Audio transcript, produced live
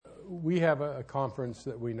we have a conference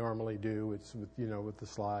that we normally do. It's with the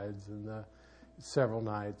slides and several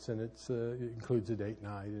nights, and it includes a date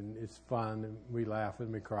night, and it's fun, and we laugh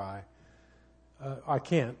and we cry. I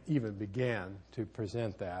can't even begin to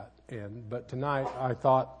present that, but tonight I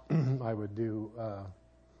thought I would do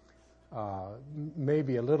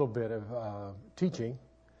maybe a little bit of teaching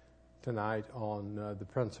tonight on the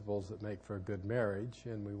principles that make for a good marriage,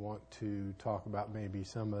 and we want to talk about maybe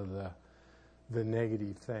some of the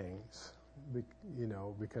negative things,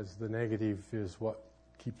 because the negative is what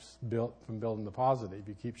keeps from building the positive.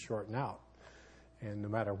 You keep shorting out, and no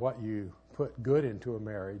matter what you put good into a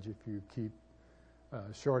marriage, if you keep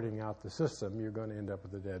shorting out the system, you're going to end up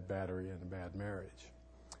with a dead battery and a bad marriage.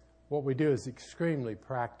 What we do is extremely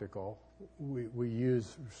practical. We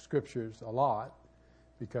use scriptures a lot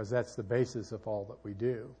because that's the basis of all that we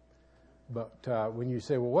do. But when you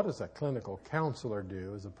say, well, what does a clinical counselor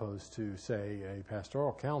do as opposed to, say, a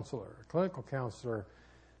pastoral counselor? A clinical counselor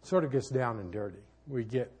sort of gets down and dirty. We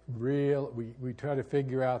get we try to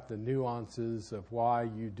figure out the nuances of why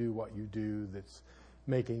you do what you do that's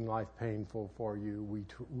making life painful for you.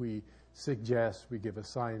 We suggest, we give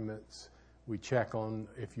assignments, we check on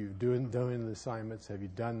if you're doing the assignments, have you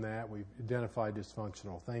done that? We identify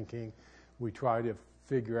dysfunctional thinking. We try to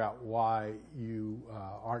figure out why you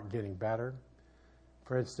aren't getting better.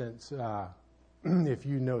 For instance, if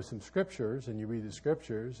you know some scriptures and you read the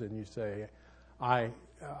scriptures and you say,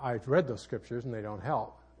 I've read those scriptures and they don't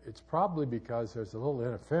help, it's probably because there's a little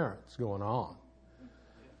interference going on.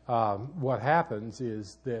 What happens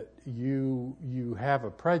is that you have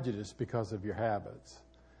a prejudice because of your habits,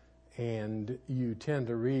 and you tend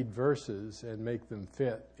to read verses and make them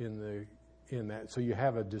fit in that. So you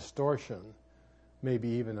have a distortion, maybe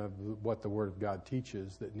even of what the Word of God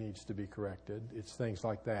teaches that needs to be corrected. It's things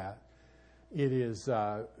like that. It is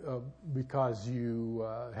because you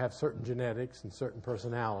have certain genetics and certain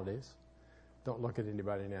personalities. Don't look at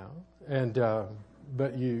anybody now. And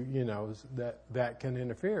but that can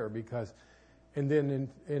interfere because, and then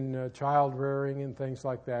in child rearing and things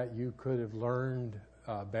like that, you could have learned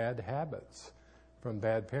bad habits from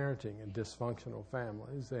bad parenting and dysfunctional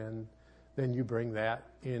families, and then you bring that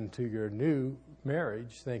into your new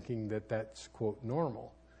marriage thinking that that's, quote,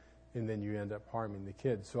 normal, and then you end up harming the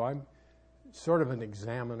kids. So I'm sort of an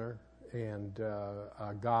examiner and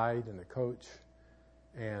a guide and a coach,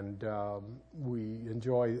 and we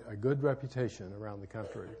enjoy a good reputation around the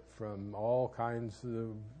country from all kinds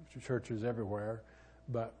of churches everywhere,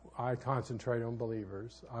 but I concentrate on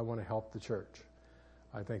believers. I want to help the church.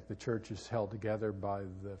 I think the church is held together by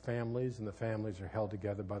the families, and the families are held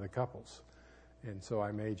together by the couples. And so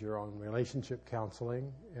I major on relationship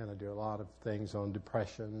counseling, and I do a lot of things on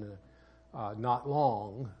depression. Not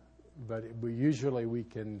long, but we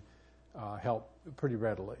can help pretty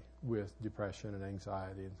readily with depression and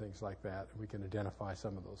anxiety and things like that. We can identify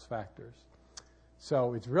some of those factors.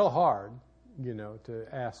 So it's real hard, to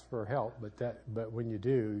ask for help, but when you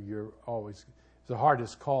do, it's the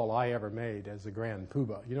hardest call I ever made as a grand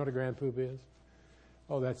poobah. You know what a grand poobah is?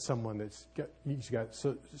 Oh, that's someone he's got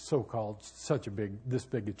so-called this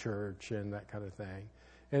big a church and that kind of thing.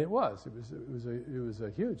 And it was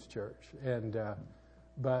a huge church, and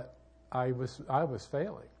but I was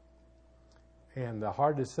failing. And the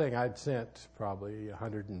hardest thing, I'd sent probably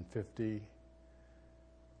 150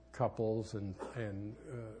 couples and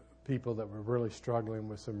people that were really struggling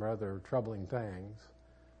with some rather troubling things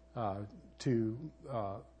to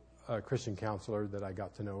a Christian counselor that I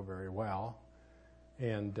got to know very well.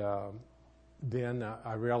 And then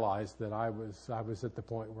I realized that I was at the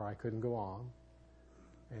point where I couldn't go on,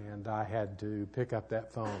 and I had to pick up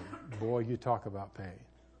that phone. Boy, you talk about pain.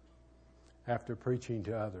 After preaching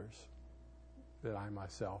to others that I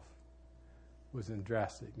myself was in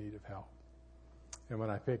drastic need of help. And when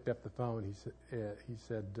I picked up the phone, he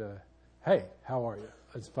said, hey, how are you?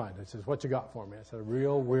 It's fine. I says, what you got for me? I said, a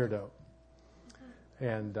real weirdo.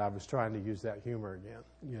 And I was trying to use that humor again,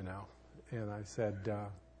 And I said,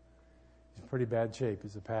 he's in pretty bad shape.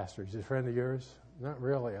 He's a pastor. He's a friend of yours? Not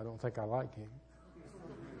really. I don't think I like him.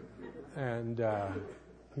 And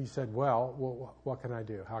he said, well, what can I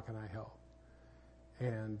do? How can I help?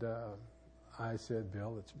 And I said,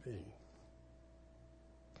 Bill, it's me.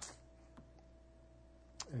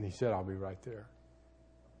 And he said, I'll be right there.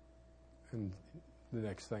 And the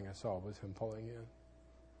next thing I saw was him pulling in.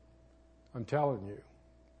 I'm telling you,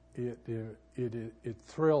 it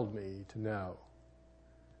thrilled me to know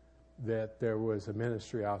that there was a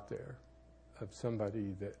ministry out there of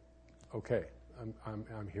somebody that, okay,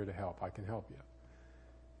 I'm here to help. I can help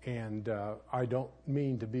you. And I don't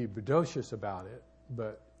mean to be braggadocious about it,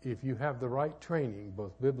 but if you have the right training,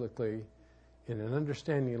 both biblically and in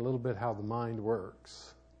understanding a little bit how the mind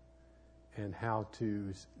works and how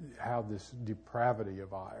this depravity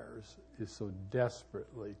of ours is so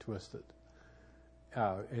desperately twisted,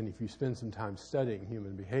 and if you spend some time studying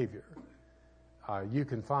human behavior, you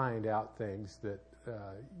can find out things that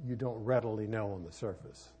you don't readily know on the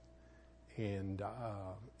surface. And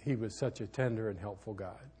he was such a tender and helpful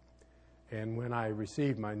guide. And when I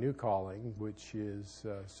received my new calling, which is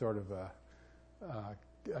sort of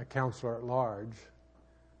a counselor at large,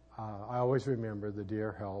 I always remember the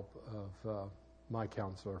dear help of my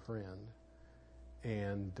counselor friend.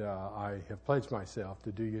 And I have pledged myself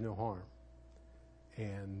to do you no harm.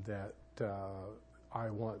 And that I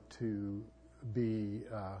want to be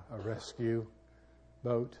a rescue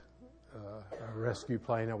boat, a rescue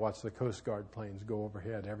plane. I watch the Coast Guard planes go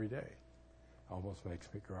overhead every day. Almost makes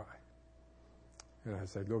me cry. And I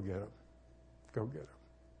said, go get them. Go get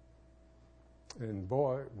them. And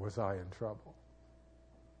boy, was I in trouble.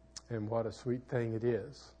 And what a sweet thing it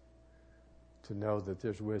is to know that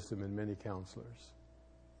there's wisdom in many counselors.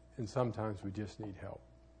 And sometimes we just need help.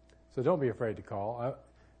 So don't be afraid to call.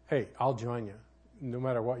 Hey, I'll join you. No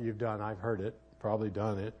matter what you've done, I've heard it, probably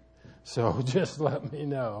done it. So just let me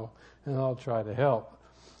know, and I'll try to help.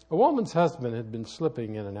 A woman's husband had been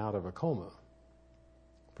slipping in and out of a coma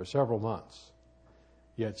for several months,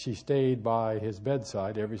 yet she stayed by his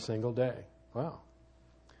bedside every single day. Wow.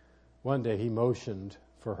 One day he motioned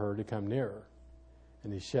for her to come nearer,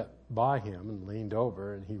 and he sat by him and leaned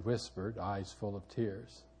over, and he whispered, eyes full of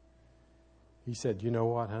tears. He said, you know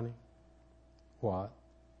what, honey? What?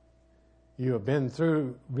 You have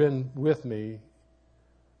been with me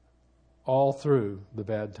all through the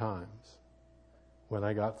bad times. When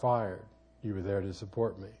I got fired, you were there to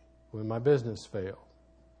support me. When my business failed,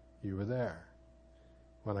 you were there.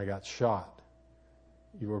 When I got shot,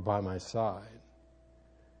 you were by my side.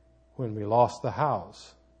 When we lost the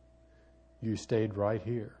house, you stayed right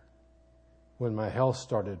here. When my health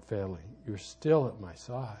started failing, you're still at my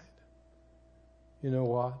side. You know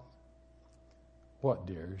what? What,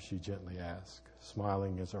 dear? She gently asked,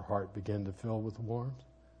 smiling as her heart began to fill with warmth.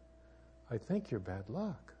 I think you're bad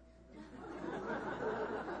luck.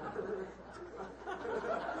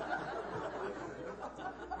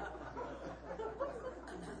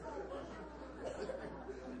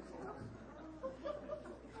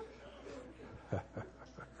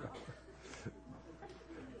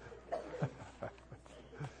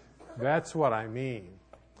 That's what I mean.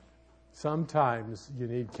 Sometimes you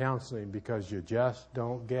need counseling because you just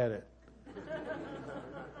don't get it.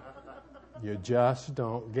 You just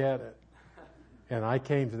don't get it. And I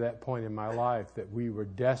came to that point in my life that we were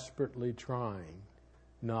desperately trying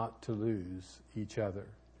not to lose each other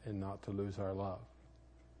and not to lose our love.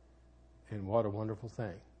 And what a wonderful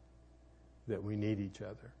thing that we need each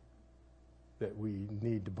other, that we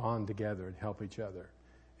need to bond together and help each other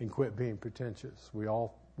and quit being pretentious. We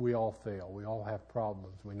all fail. We all have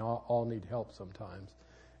problems. We all need help sometimes.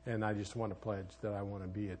 And I just want to pledge that I want to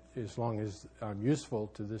be, as long as I'm useful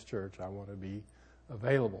to this church, I want to be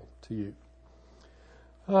available to you.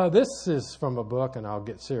 This is from a book, and I'll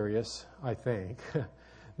get serious, I think.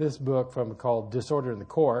 This book called Disorder in the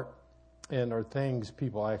Court, and are things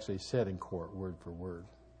people actually said in court, word for word.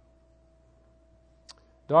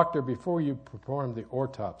 Doctor, before you performed the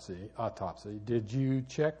autopsy, did you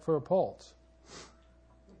check for a pulse?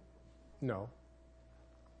 No.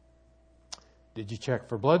 Did you check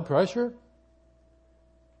for blood pressure?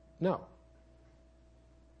 No.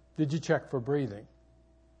 Did you check for breathing?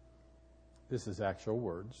 This is actual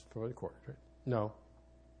words for the court. Right? No.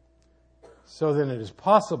 So then it is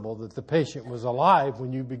possible that the patient was alive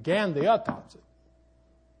when you began the autopsy?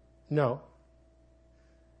 No.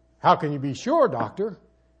 How can you be sure, doctor?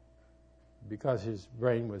 Because his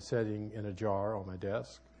brain was sitting in a jar on my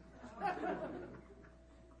desk.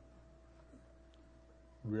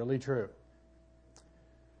 Really true.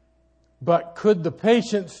 But could the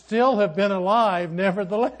patient still have been alive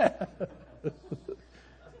nevertheless?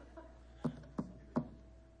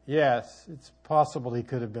 Yes, it's possible he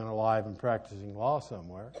could have been alive and practicing law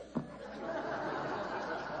somewhere.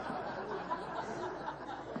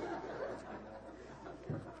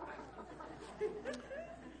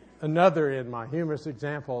 Another in my humorous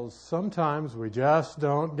examples, sometimes we just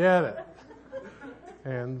don't get it.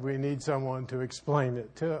 And we need someone to explain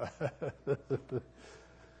it to us.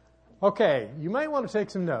 Okay, you might want to take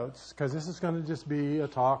some notes, because this is going to just be a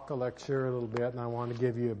talk, a lecture a little bit, and I want to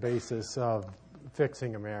give you a basis of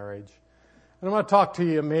fixing a marriage. And I want to talk to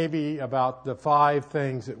you maybe about the 5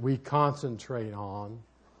 things that we concentrate on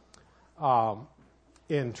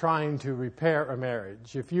in trying to repair a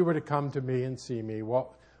marriage. If you were to come to me and see me,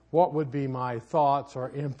 what would be my thoughts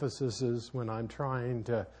or emphases when I'm trying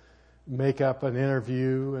to make up an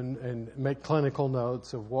interview and make clinical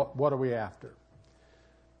notes of what are we after?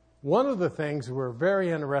 One of the things we're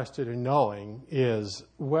very interested in knowing is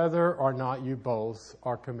whether or not you both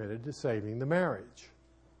are committed to saving the marriage.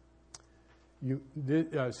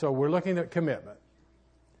 So we're looking at commitment.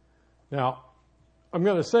 Now, I'm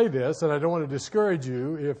going to say this, and I don't want to discourage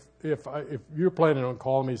you if you're planning on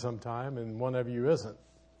calling me sometime and one of you isn't.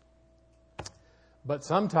 But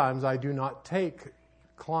sometimes I do not take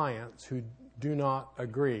clients who do not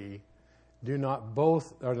agree, they're not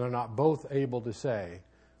both able to say,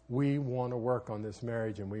 we want to work on this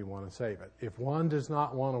marriage and we want to save it. If one does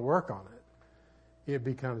not want to work on it, it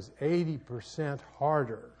becomes 80%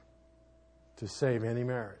 harder to save any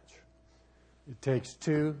marriage. It takes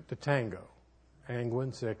two to tango.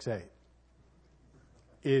 Angwin 6:8.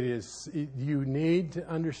 You need to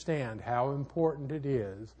understand how important it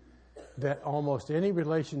is that almost any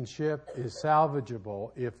relationship is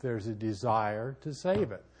salvageable if there's a desire to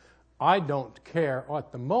save it. I don't care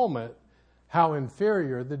at the moment how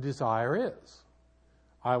inferior the desire is.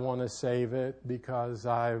 I want to save it because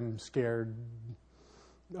I'm scared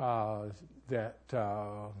I'm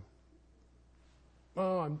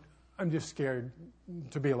just scared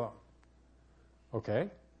to be alone. Okay,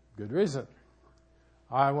 good reason.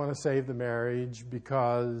 I want to save the marriage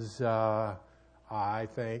because I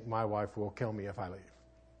think my wife will kill me if I leave.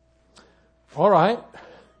 All right,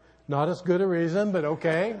 not as good a reason, but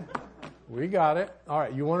okay, we got it. All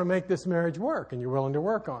right, you want to make this marriage work, and you're willing to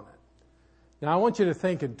work on it. Now, I want you to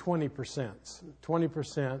think in 20%.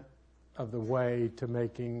 20% of the way to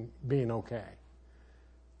being okay.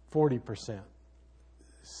 40%,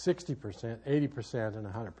 60%, 80%, and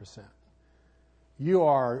 100%. You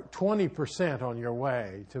are 20% on your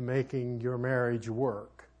way to making your marriage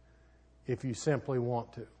work if you simply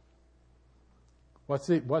want to. What's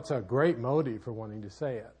a great motive for wanting to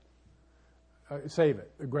save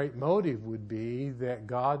it? A great motive would be that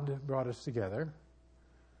God brought us together,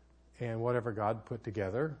 and whatever God put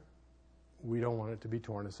together, we don't want it to be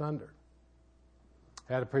torn asunder.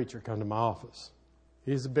 I had a preacher come to my office.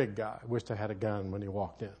 He's a big guy. I wished I had a gun when he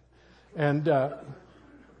walked in. And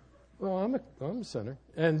well, I'm a sinner.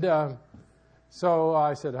 And so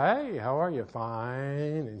I said, hey, how are you?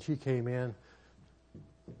 Fine. And she came in.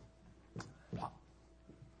 Plop.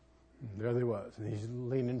 And there he was. And he's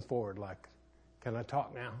leaning forward like, can I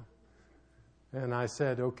talk now? And I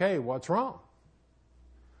said, okay, what's wrong?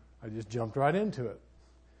 I just jumped right into it.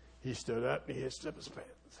 He stood up and he hitched up his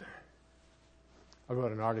pants. I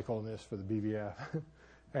wrote an article on this for the BBF.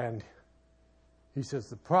 And he says,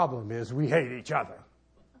 the problem is we hate each other.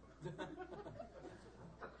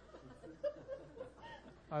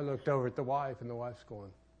 I looked over at the wife, and the wife's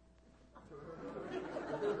going.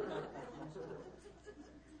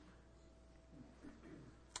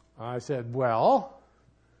 I said, well,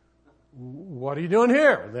 what are you doing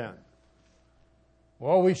here then?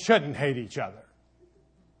 Well, we shouldn't hate each other.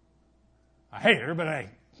 I hate her, but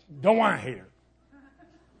I don't want to hate her.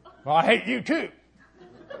 Well, I hate you too.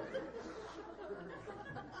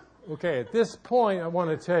 Okay, at this point, I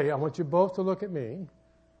want to tell you, I want you both to look at me,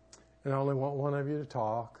 and I only want one of you to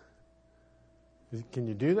talk. Can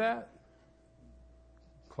you do that?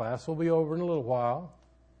 Class will be over in a little while.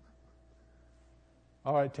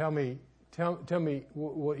 All right, tell me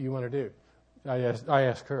what you want to do. I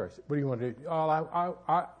asked her, what do you want to do? Oh,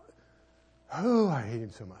 I hate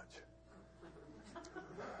him so much.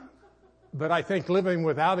 But I think living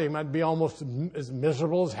without him, I'd be almost as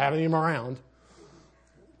miserable as having him around.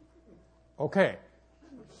 Okay,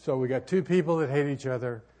 so we got two people that hate each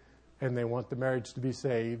other, and they want the marriage to be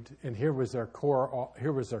saved. And here was their core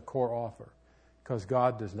offer, because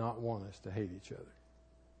God does not want us to hate each other.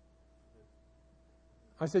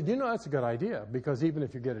 I said, that's a good idea, because even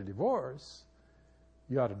if you get a divorce,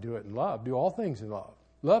 you ought to do it in love. Do all things in love.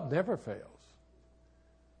 Love never fails.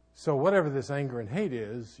 So whatever this anger and hate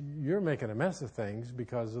is, you're making a mess of things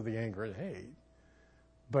because of the anger and hate.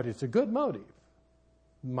 But it's a good motive.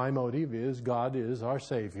 My motive is God is our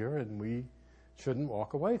Savior, and we shouldn't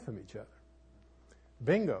walk away from each other.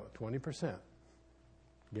 Bingo, 20%.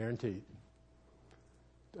 Guaranteed.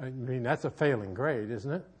 I mean, that's a failing grade,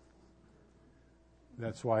 isn't it?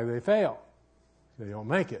 That's why they fail. They don't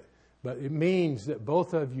make it. But it means that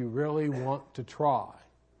both of you really want to try.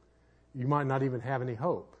 You might not even have any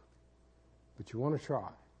hope, but you want to try.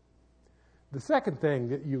 The second thing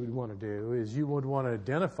that you would want to do is you would want to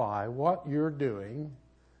identify what you're doing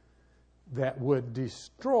that would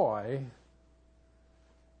destroy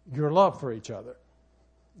your love for each other.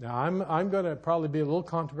 Now, I'm going to probably be a little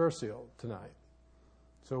controversial tonight.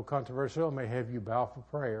 So controversial, I may have you bow for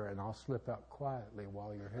prayer, and I'll slip out quietly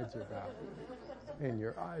while your heads are bowed and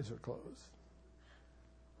your eyes are closed.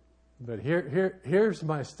 But here's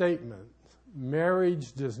my statement.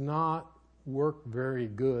 Marriage does not work very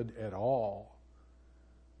good at all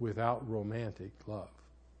without romantic love.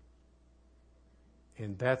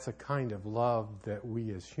 And that's a kind of love that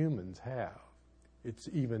we as humans have. It's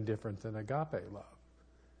even different than agape love.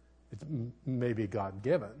 It's maybe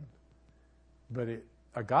God-given, but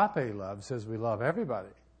agape love says we love everybody.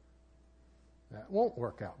 That won't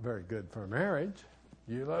work out very good for marriage.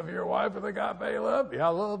 You love your wife with agape love? Yeah, I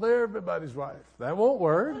love everybody's wife. That won't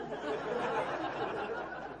work.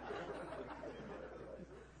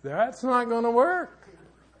 That's not going to work.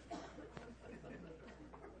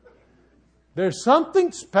 There's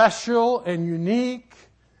something special and unique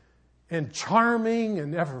and charming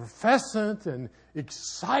and effervescent and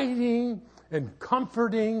exciting and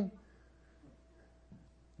comforting.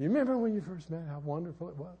 You remember when you first met how wonderful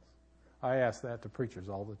it was? I ask that to preachers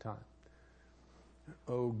all the time.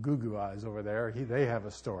 Oh, Goo Goo Eyes over there, they have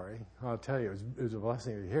a story. I'll tell you, it was a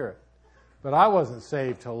blessing to hear it. But I wasn't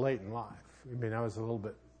saved till late in life. I mean, I was a little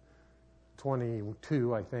bit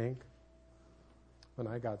 22, I think, when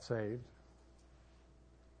I got saved.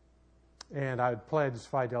 And I pledged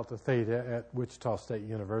Phi Delta Theta at Wichita State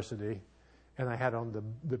University. And I had on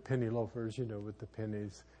the penny loafers, with the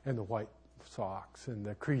pennies, and the white socks, and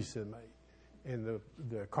the crease in and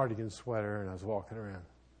the cardigan sweater, and I was walking around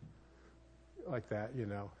like that,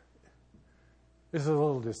 This is a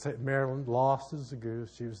little Marilyn, lost as a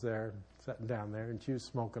goose. She was there, sitting down there, and she was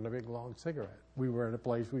smoking a big, long cigarette. We were in a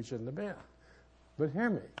place we shouldn't have been. But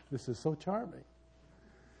hear me, this is so charming.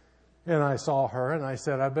 And I saw her, and I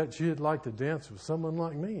said, I bet she'd like to dance with someone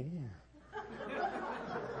like me.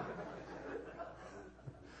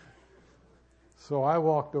 So I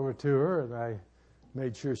walked over to her, and I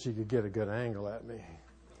made sure she could get a good angle at me.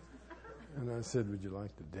 And I said, would you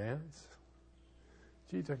like to dance?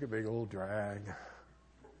 She took a big old drag.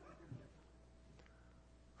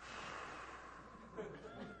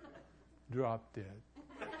 Dropped dead.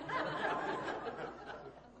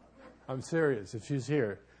 I'm serious. If she's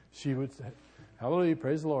here, she would say, hallelujah,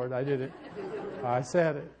 praise the Lord, I did it. I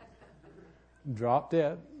said it. Dropped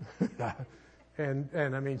dead. And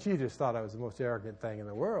I mean, she just thought I was the most arrogant thing in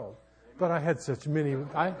the world. But I had such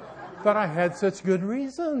good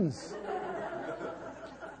reasons.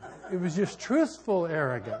 It was just truthful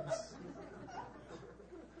arrogance.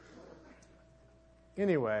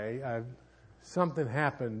 Anyway, something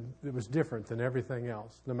happened that was different than everything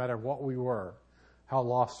else. No matter what we were, how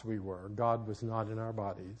lost we were, God was not in our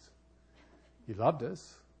bodies. He loved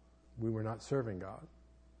us. We were not serving God.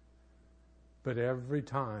 But every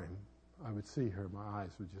time I would see her, my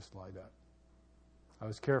eyes would just light up. I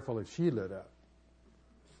was careful if she lit up,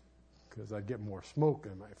 because I'd get more smoke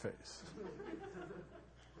in my face.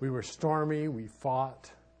 We were stormy, we fought,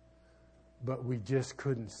 but we just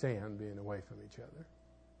couldn't stand being away from each other.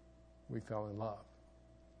 We fell in love.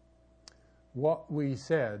 What we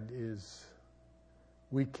said is,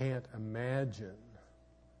 we can't imagine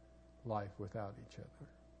life without each other.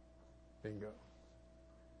 Bingo.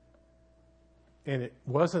 And it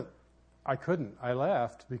wasn't, I couldn't. I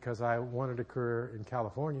left because I wanted a career in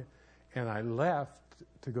California, and I left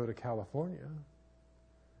to go to California.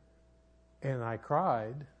 And I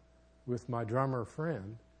cried with my drummer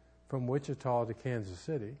friend from Wichita to Kansas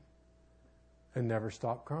City and never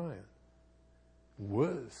stopped crying.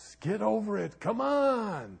 Wuss, get over it. Come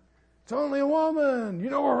on. It's only a woman. You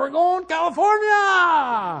know where we're going?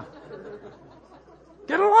 California!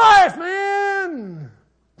 Get a life, man!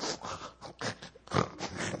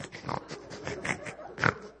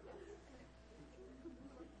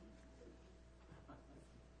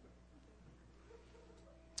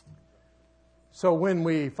 So when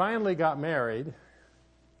we finally got married,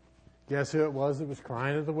 guess who it was that was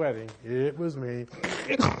crying at the wedding? It was me.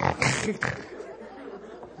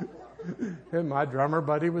 And my drummer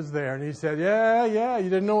buddy was there, and he said, yeah, you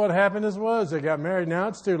didn't know what happiness was. They got married, now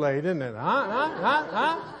it's too late, isn't it?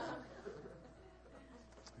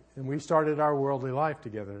 And we started our worldly life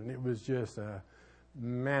together, and it was just a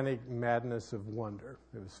manic madness of wonder.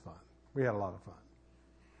 It was fun. We had a lot of fun.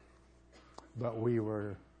 But we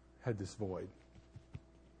had this void.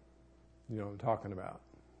 You know what I'm talking about.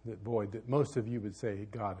 That void that most of you would say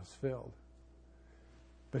God has filled.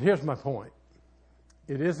 But here's my point.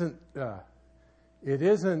 It is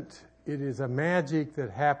a magic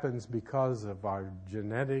that happens because of our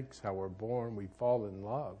genetics, how we're born, we fall in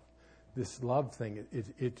love. This love thing,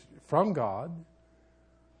 it's from God.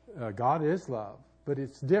 God is love. But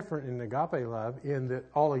it's different in agape love in that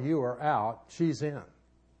all of you are out, she's in.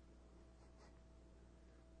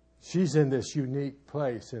 She's in this unique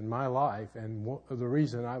place in my life, and the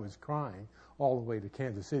reason I was crying all the way to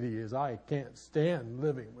Kansas City is I can't stand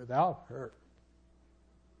living without her.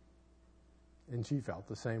 And she felt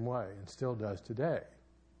the same way and still does today,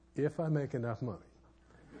 if I make enough money.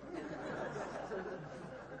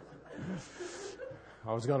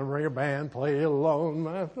 I was going to bring a band, play alone,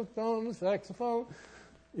 microphone, saxophone,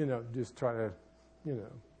 just try to,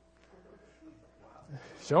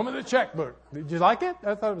 show me the checkbook. Did you like it?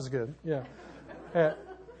 I thought it was good. Yeah.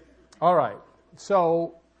 All right.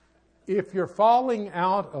 So if you're falling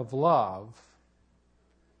out of love,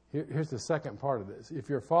 here's the second part of this. If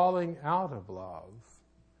you're falling out of love,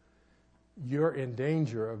 you're in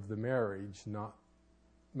danger of the marriage not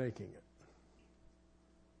making it.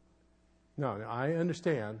 No, I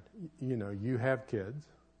understand, you have kids,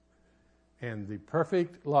 and the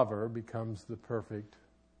perfect lover becomes the perfect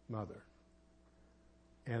mother.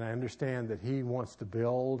 And I understand that he wants to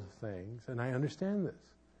build things, and I understand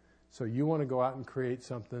this. So you want to go out and create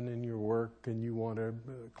something in your work, and you want to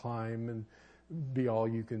climb and be all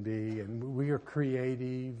you can be, and we are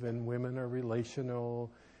creative, and women are relational,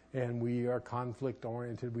 and we are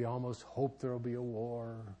conflict-oriented. We almost hope there will be a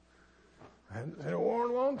war. I hadn't had a war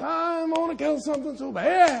in a long time. I want to kill something so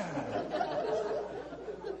bad.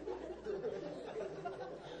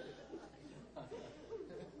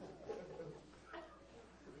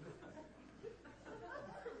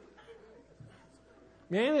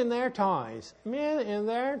 Men and their toys. Men and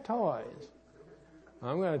their toys.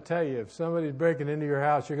 I'm going to tell you, if somebody's breaking into your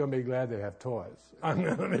house, you're going to be glad they have toys. I'm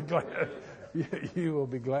going to be glad. You will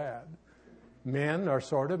be glad. Men are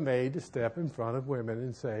sort of made to step in front of women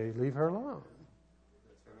and say, leave her alone.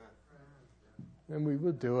 And we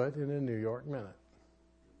will do it in a New York minute,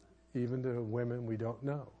 even to women we don't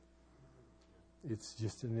know. It's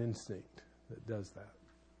just an instinct that does that.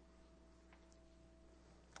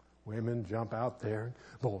 Women jump out there,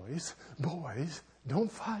 boys,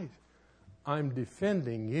 don't fight. I'm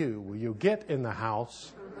defending you. Will you get in the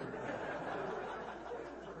house?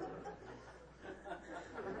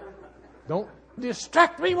 Don't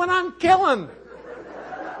distract me when I'm killing.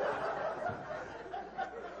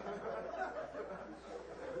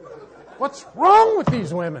 What's wrong with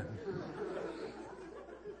these women?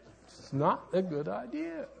 It's not a good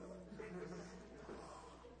idea.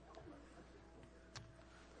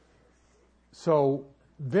 So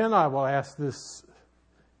then I will ask this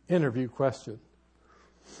interview question.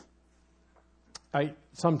 I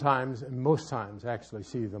sometimes, and most times, actually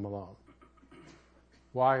see them alone.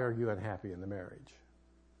 Why are you unhappy in the marriage?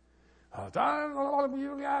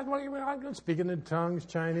 You guys, speaking in tongues,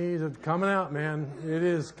 Chinese, it's coming out, man. It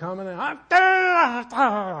is coming out.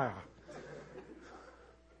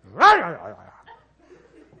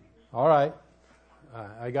 All right.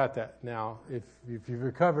 I got that. Now, if you've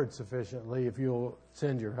recovered sufficiently, if you'll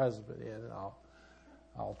send your husband in,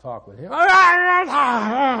 I'll talk with him.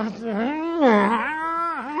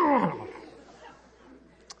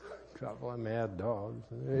 Couple of mad dogs.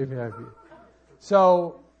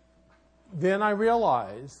 So then I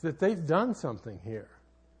realized that they've done something here.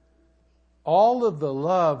 All of the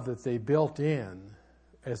love that they built in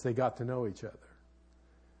as they got to know each other,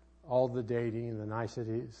 all the dating and the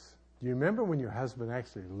niceties. Do you remember when your husband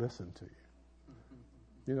actually listened to you?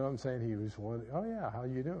 You know what I'm saying? He was one, oh yeah, how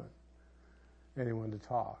you doing? And he wanted to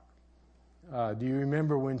talk. Do you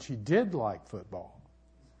remember when she did like football?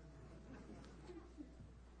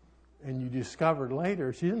 And you discovered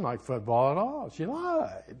later she didn't like football at all. She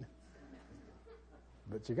lied.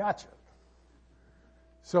 But she got you.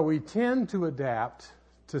 So we tend to adapt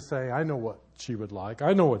to say, I know what she would like.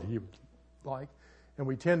 I know what he would like. And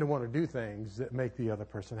we tend to want to do things that make the other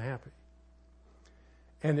person happy.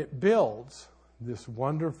 And it builds this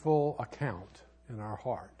wonderful account in our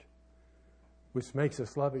heart, which makes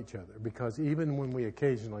us love each other. Because even when we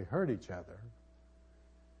occasionally hurt each other,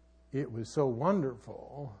 it was so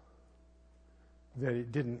wonderful that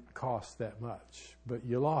it didn't cost that much. But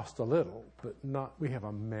you lost a little, but not. We have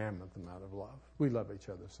a mammoth amount of love. We love each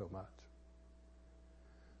other so much.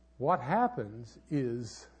 What happens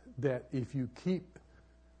is that if you keep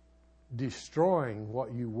destroying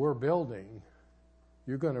what you were building,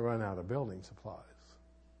 you're going to run out of building supplies.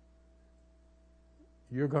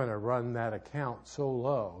 You're going to run that account so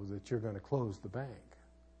low that you're going to close the bank.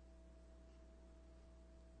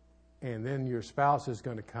 And then your spouse is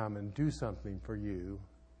going to come and do something for you,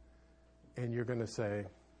 and you're going to say,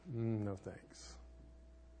 no thanks.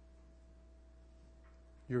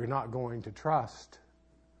 You're not going to trust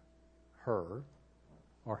her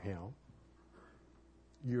or him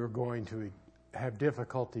you're going to have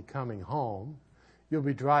difficulty coming home. You'll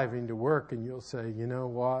be driving to work and you'll say, you know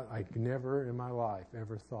what, I never in my life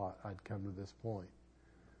ever thought I'd come to this point.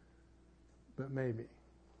 But maybe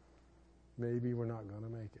we're not going to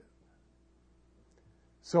make it.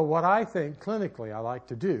 So what I think clinically I like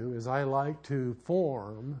to do is I like to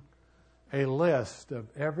form a list of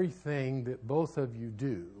everything that both of you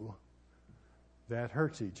do that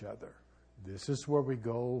hurts each other. This is where we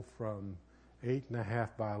go from 8.5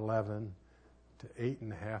 by 11 to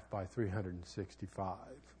 8.5 by 365.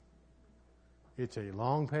 It's a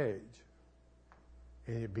long page.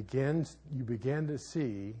 And you begin to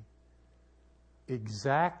see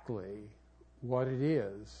exactly what it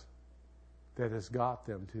is that has got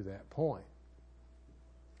them to that point.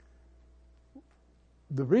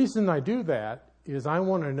 The reason I do that is I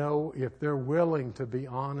want to know if they're willing to be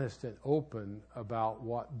honest and open about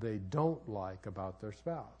what they don't like about their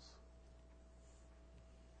spouse.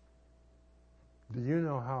 Do you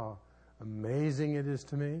know how amazing it is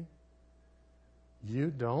to me?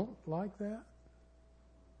 You don't like that?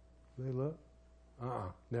 They look?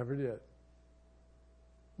 Never did.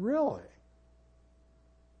 Really?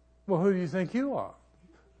 Well, who do you think you are?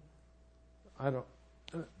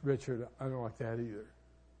 Richard, I don't like that either.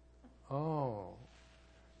 Oh.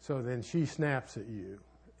 So then she snaps at you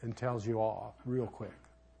and tells you off real quick.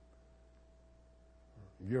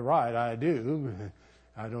 You're right, I do.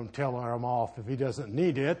 I don't tell him off if he doesn't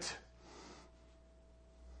need it.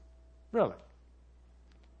 Really.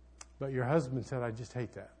 But your husband said, I just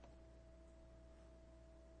hate that.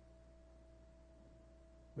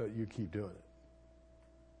 But you keep doing it.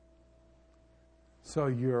 So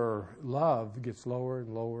your love gets lower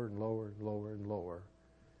and lower and lower and lower and lower.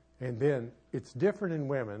 And then it's different in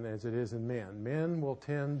women as it is in men. Men will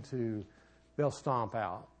tend to, they'll stomp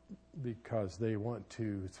out because they want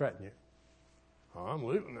to threaten you. Oh, I'm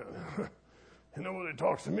leaving it. And nobody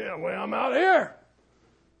talks to me that way. I'm out of here.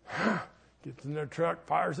 Gets in their truck,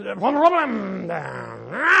 fires it up, and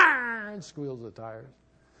squeals the tires.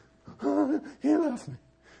 He left me.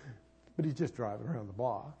 But he's just driving around the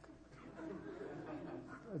block.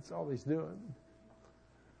 That's all he's doing.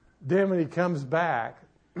 Then when he comes back,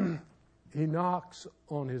 he knocks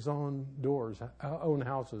on his own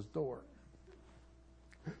house's door.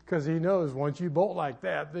 Because he knows once you bolt like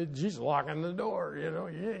that she's locking the door. You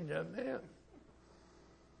ain't getting in.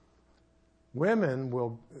 Women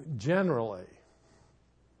will generally,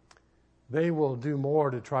 they will do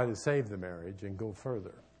more to try to save the marriage and go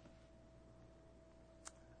further.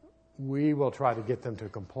 We will try to get them to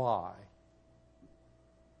comply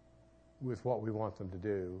with what we want them to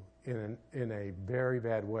do in a very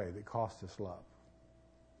bad way that costs us love.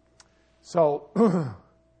 So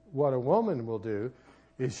what a woman will do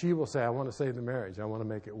is she will say, I want to save the marriage. I want to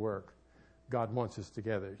make it work. God wants us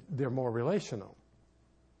together. They're more relational.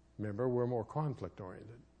 Remember, we're more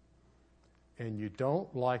conflict-oriented. And you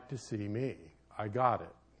don't like to see me. I got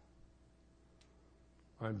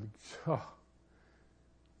it.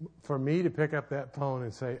 For me to pick up that phone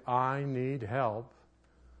and say, I need help,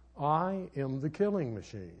 I am the killing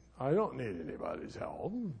machine. I don't need anybody's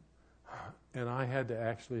help. And I had to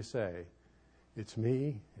actually say, it's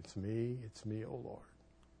me, oh Lord.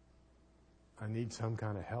 I need some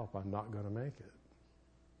kind of help. I'm not going to make it.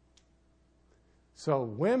 So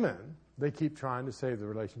women, they keep trying to save the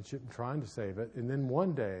relationship and trying to save it. And then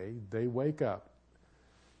one day, they wake up.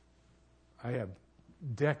 I have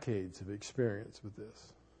decades of experience with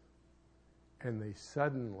this. And they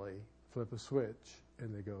suddenly flip a switch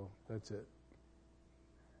and they go, that's it.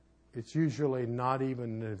 It's usually not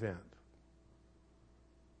even an event.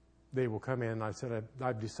 They will come in and I said,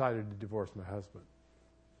 I've decided to divorce my husband.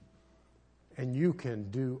 And you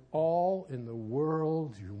can do all in the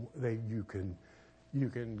world. You can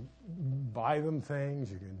buy them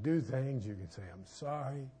things. You can do things. You can say, I'm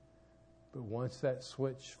sorry. But once that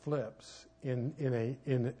switch flips,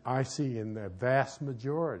 I see in the vast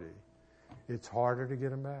majority, it's harder to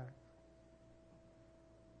get them back.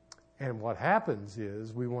 And what happens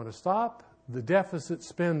is we want to stop the deficit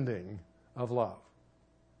spending of love.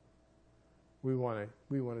 We want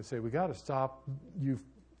to say, we got to stop you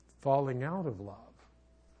falling out of love.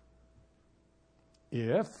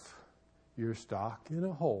 If you're stuck in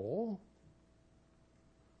a hole,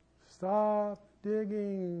 stop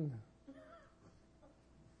digging.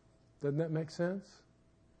 Doesn't that make sense?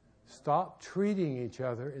 Stop treating each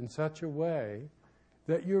other in such a way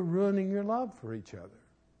that you're ruining your love for each other.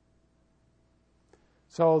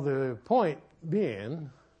 So the point being,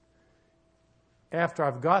 after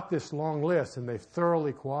I've got this long list and they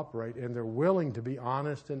thoroughly cooperate and they're willing to be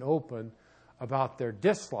honest and open about their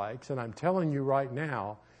dislikes. And I'm telling you right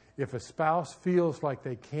now, if a spouse feels like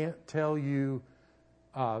they can't tell you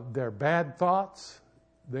their bad thoughts,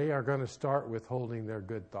 they are going to start withholding their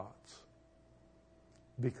good thoughts,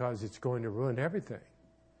 because it's going to ruin everything.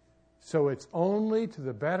 So it's only to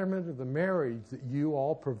the betterment of the marriage that you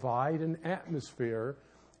all provide an atmosphere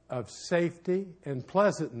of safety and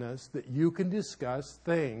pleasantness that you can discuss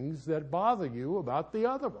things that bother you about the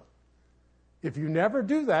other one. If you never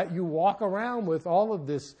do that, you walk around with all of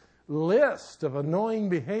this list of annoying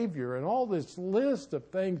behavior and all this list of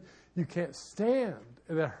things you can't stand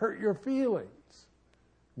and that hurt your feelings.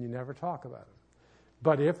 You never talk about them.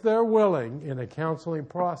 But if they're willing in a counseling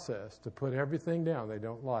process to put everything down they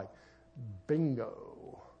don't like,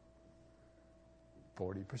 bingo,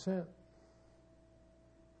 40%.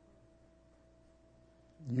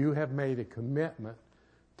 You have made a commitment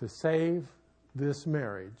to save this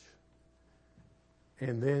marriage,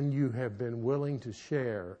 and then you have been willing to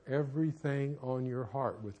share everything on your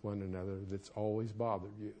heart with one another that's always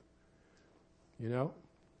bothered you. You know?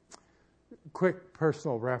 Quick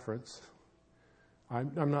personal reference.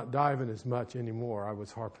 I'm not diving as much anymore. I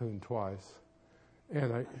was harpooned twice.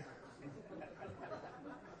 And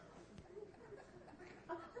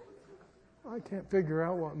I can't figure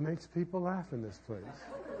out what makes people laugh in this place.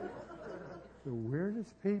 The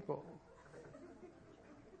weirdest people.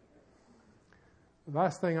 The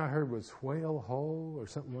last thing I heard was whale hole or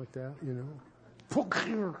something like that, you know.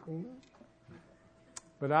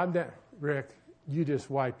 But I'm that, Rick, you just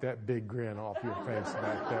wiped that big grin off your face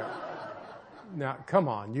back there. Now, come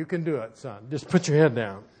on, you can do it, son. Just put your head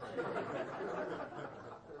down.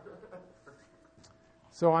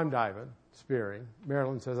 So I'm diving, spearing.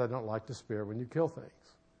 Marilyn says I don't like to spear when you kill things.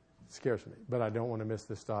 It scares me, but I don't want to miss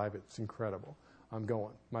this dive. It's incredible. I'm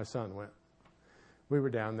going. My son went. We were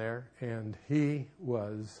down there, and he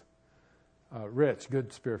was rich,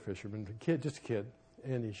 good spear fisherman, just a kid,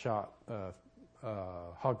 and he shot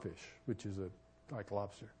hogfish, which is like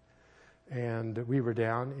lobster. And we were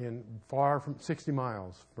down in far from 60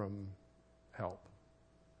 miles from help.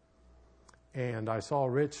 And I saw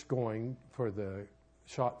Rich going for the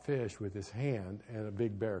shot fish with his hand and a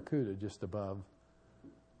big barracuda just above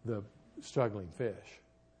the struggling fish.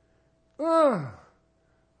 You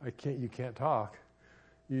can't talk.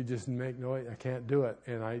 You just make noise. I can't do it.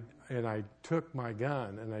 And I took my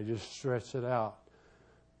gun and I just stretched it out.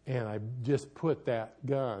 And I just put that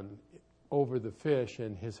gun over the fish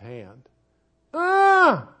in his hand.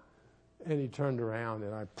 And he turned around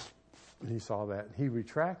and he saw that and he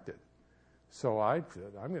retracted. So I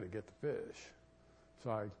said, I'm going to get the fish.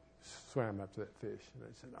 So I swam up to that fish and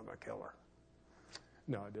I said, I'm a killer.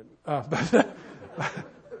 No, I didn't. But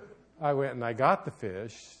I went and I got the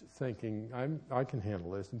fish thinking I can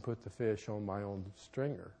handle this, and put the fish on my own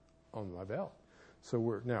stringer on my belt.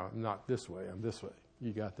 So now I'm not this way, I'm this way.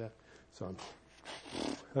 You got that? So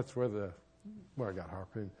that's where I got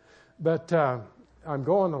harpooned. But I'm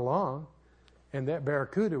going along, and that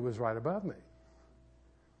barracuda was right above me.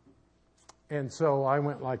 And so I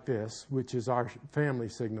went like this, which is our family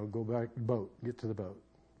signal: go back, boat, get to the boat,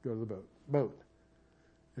 go to the boat, boat.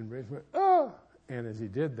 And Rich went, oh! And as he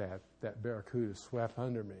did that, that barracuda swept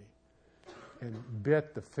under me and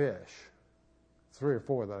bit the fish, 3 or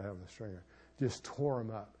 4 that I have on the stringer, just tore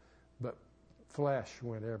them up. But flesh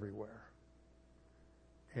went everywhere.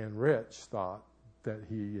 And Rich thought that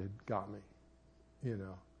he had got me, you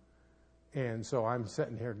know. And so I'm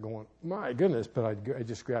sitting here going, my goodness, but I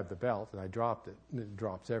just grabbed the belt and I dropped it, and it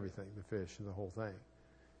drops everything, the fish and the whole thing.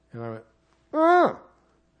 And I went, ah!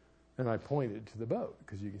 And I pointed to the boat,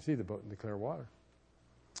 because you can see the boat in the clear water.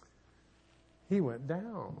 He went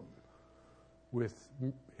down with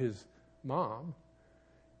his mom,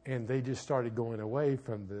 and they just started going away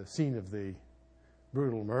from the scene of the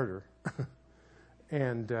brutal murder.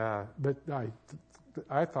 And but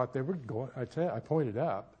I thought they were going. I pointed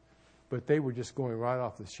up, but they were just going right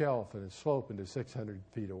off the shelf and a slope into 600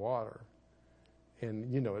 feet of water. And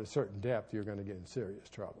you know, at a certain depth, you're going to get in serious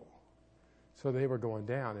trouble. So they were going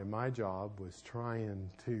down, and my job was trying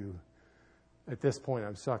to. At this point,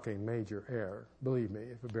 I'm sucking major air. Believe me,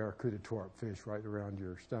 if a barracuda tore up fish right around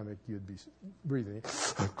your stomach, you'd be breathing,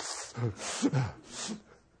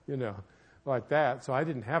 you know, like that. So I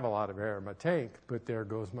didn't have a lot of air in my tank, but there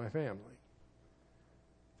goes my family.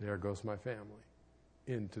 There goes my family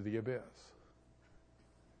into the abyss.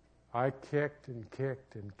 I kicked and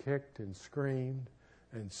kicked and kicked and screamed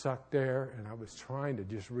and sucked air, and I was trying to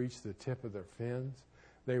just reach the tip of their fins.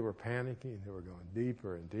 They were panicking. They were going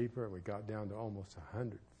deeper and deeper, and we got down to almost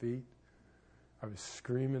 100 feet. I was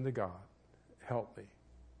screaming to God, help me.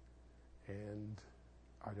 And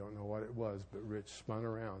I don't know what it was, but Rich spun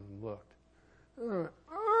around and looked.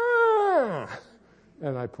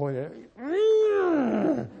 And I pointed.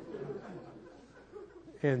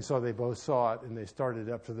 And so they both saw it, and they started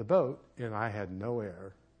up to the boat, and I had no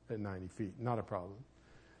air at 90 feet. Not a problem.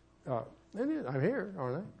 And I'm here,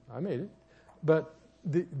 aren't I? I made it. But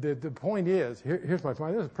the point is, here's my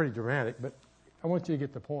point. This is pretty dramatic, but I want you to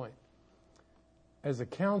get the point. As a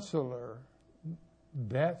counselor,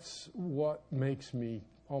 that's what makes me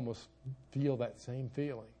almost feel that same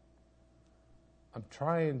feeling. I'm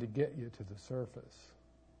trying to get you to the surface.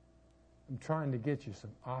 I'm trying to get you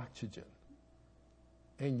some oxygen.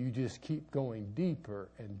 And you just keep going deeper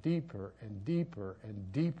and deeper and deeper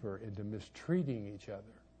and deeper into mistreating each other.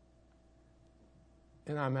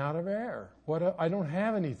 And I'm out of air. I don't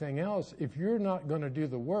have anything else. If you're not going to do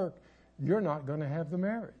the work, you're not going to have the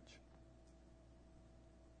marriage.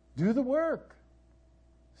 Do the work.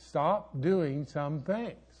 Stop doing some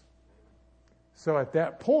things. So at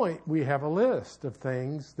that point, we have a list of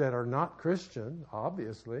things that are not Christian,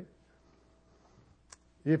 obviously.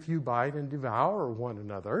 If you bite and devour one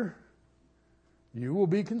another, you will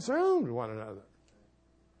be consumed with one another.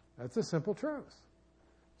 That's a simple truth.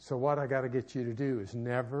 So what I got to get you to do is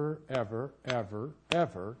never, ever, ever,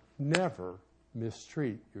 ever, never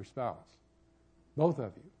mistreat your spouse. Both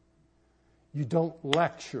of you. You don't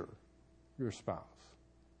lecture your spouse.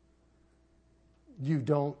 You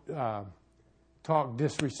don't talk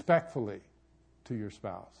disrespectfully to your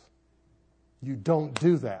spouse. You don't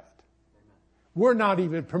do that. We're not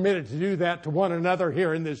even permitted to do that to one another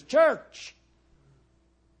here in this church.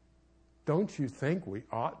 Don't you think we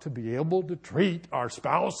ought to be able to treat our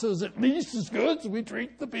spouses at least as good as we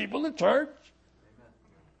treat the people in church?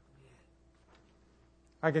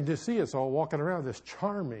 I can just see us all walking around this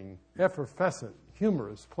charming, effervescent,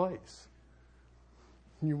 humorous place.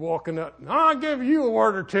 You walking up, I'll give you a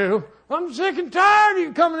word or two. I'm sick and tired of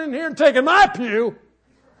you coming in here and taking my pew.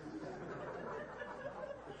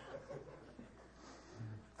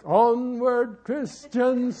 Onward,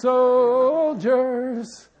 Christian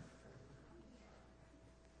soldiers.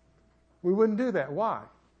 We wouldn't do that. Why?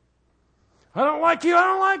 I don't like you. I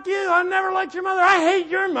don't like you. I never liked your mother. I hate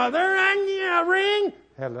your mother. And yeah, ring.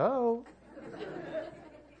 Hello.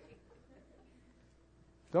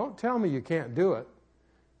 Don't tell me you can't do it,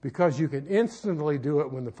 because you can instantly do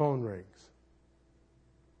it when the phone rings.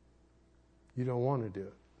 You don't want to do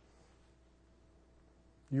it.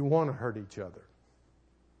 You want to hurt each other.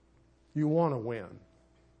 You want to win.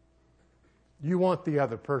 You want the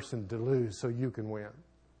other person to lose so you can win.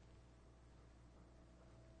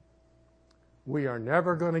 We are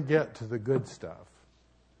never going to get to the good stuff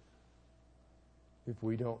if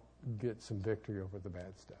we don't get some victory over the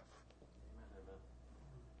bad stuff.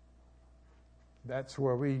 That's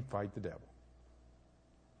where we fight the devil.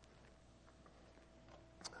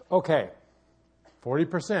 Okay,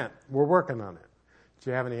 40%. We're working on it. Did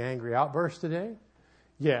you have any angry outbursts today?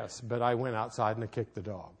 Yes, but I went outside and I kicked the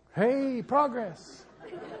dog. Hey, progress.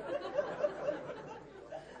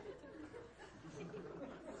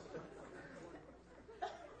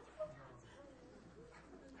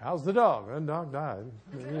 How's the dog? The dog died.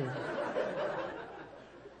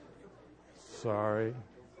 Sorry.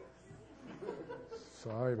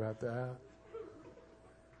 Sorry about that.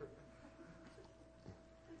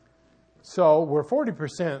 So we're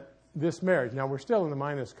 40% this marriage. Now we're still in the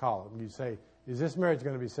minus column. You say, is this marriage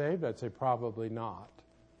going to be saved? I'd say probably not.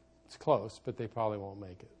 It's close, but they probably won't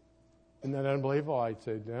make it. Isn't that unbelievable? I'd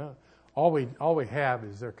say, no. All we have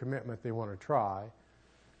is their commitment. They want to try.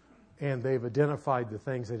 And they've identified the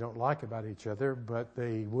things they don't like about each other, but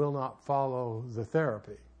they will not follow the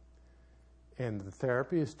therapy. And the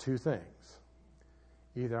therapy is two things.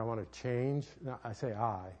 Either I want to change, no, I say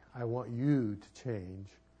I want you to change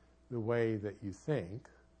the way that you think,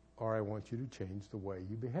 or I want you to change the way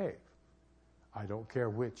you behave. I don't care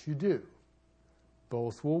which you do.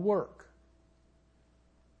 Both will work.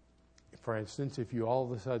 For instance, if you all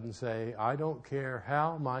of a sudden say, I don't care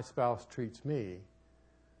how my spouse treats me,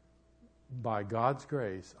 by God's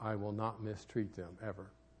grace, I will not mistreat them ever.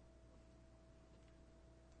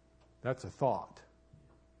 That's a thought.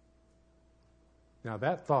 Now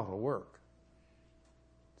that thought will work.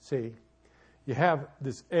 See, you have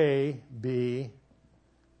this A, B,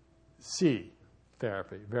 C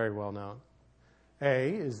therapy, very well known.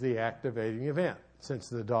 A is the activating event. Since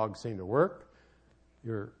the dog seemed to work,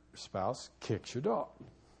 your spouse kicks your dog.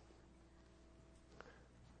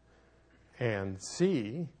 And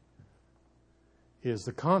C is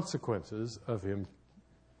the consequences of him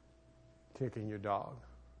kicking your dog.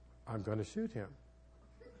 I'm going to shoot him.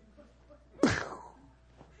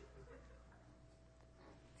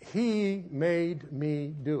 he made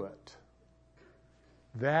me do it.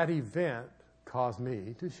 That event caused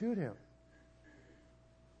me to shoot him.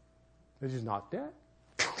 He's not dead.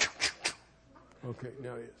 Okay,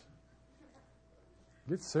 now he is.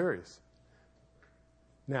 Get serious.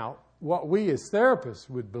 Now, what we as therapists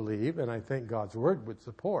would believe, and I think God's Word would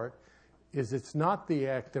support, is it's not the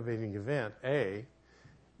activating event, A,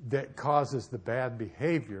 that causes the bad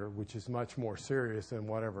behavior, which is much more serious than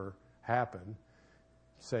whatever happened.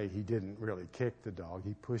 Say he didn't really kick the dog.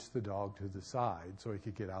 He pushed the dog to the side so he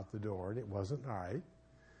could get out the door, and it wasn't right.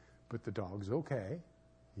 But the dog's okay.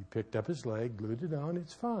 He picked up his leg, glued it on,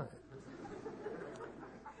 it's fine.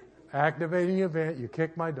 Activating event, you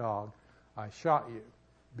kicked my dog. I shot you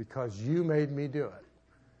because you made me do it.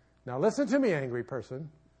 Now listen to me, angry person.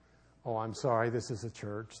 Oh, I'm sorry, this is a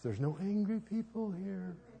church. There's no angry people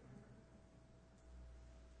here.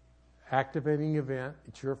 Activating event,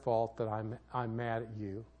 it's your fault that I'm mad at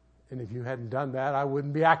you. And if you hadn't done that, I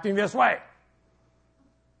wouldn't be acting this way.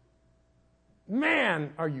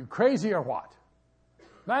 Man, are you crazy or what?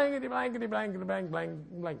 Blankety, blankety, blankety, blank, blank,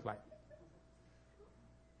 blank, blank.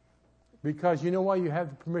 Because you know why you have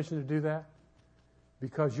the permission to do that?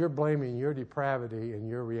 Because you're blaming your depravity and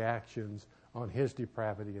your reactions on his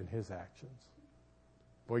depravity and his actions.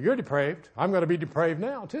 Well, you're depraved. I'm going to be depraved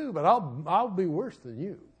now too, but I'll be worse than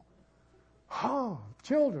you. Oh,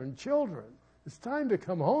 children, it's time to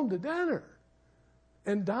come home to dinner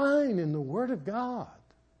and dine in the Word of God.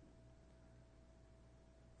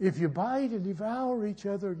 If you bite and devour each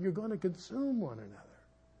other, you're going to consume one another.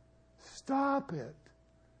 Stop it.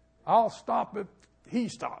 I'll stop if he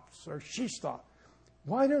stops or she stops.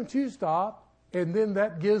 Why don't you stop? And then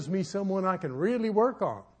that gives me someone I can really work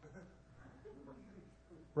on.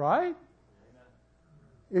 Right?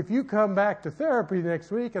 If you come back to therapy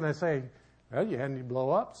next week and I say, well, you had any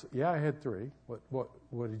blow-ups? Yeah, I had 3.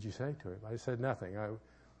 What did you say to him? I said nothing. I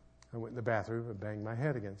went in the bathroom and banged my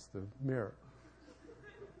head against the mirror.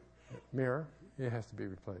 Mirror, it has to be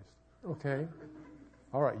replaced. Okay.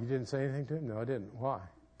 All right, you didn't say anything to him? No, I didn't. Why?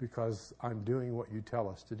 Because I'm doing what you tell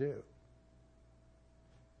us to do.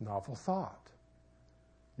 Novel thought.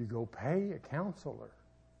 You go pay a counselor.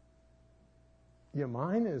 You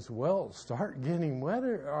might as well start getting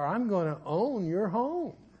wetter or I'm going to own your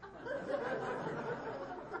home.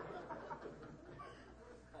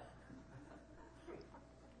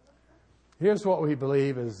 Here's what we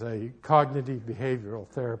believe as a cognitive behavioral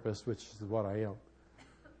therapist, which is what I am.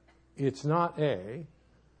 It's not A,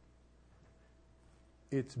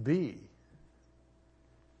 it's B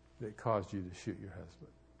that caused you to shoot your husband.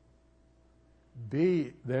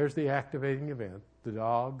 B, there's the activating event. The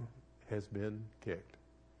dog has been kicked.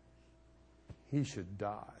 He should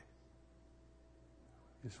die,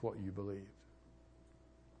 is what you believed.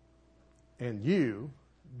 And you,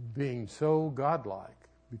 being so godlike,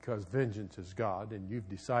 because vengeance is God, and you've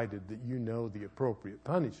decided that you know the appropriate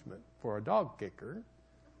punishment for a dog kicker,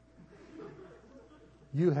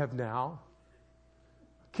 you have now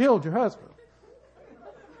killed your husband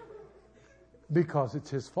because it's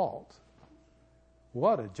his fault.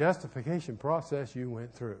 What a justification process you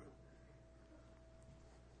went through.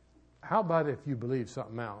 How about if you believe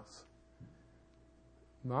something else?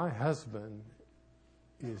 My husband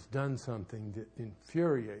has done something that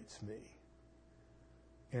infuriates me,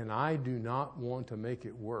 and I do not want to make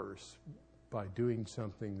it worse by doing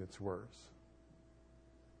something that's worse.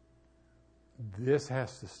 This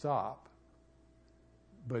has to stop,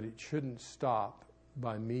 but it shouldn't stop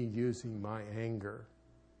by me using my anger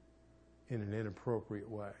in an inappropriate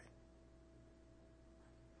way.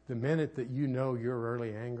 The minute that you know you're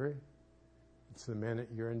really angry, it's the minute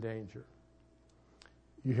you're in danger.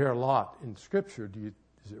 You hear a lot in Scripture.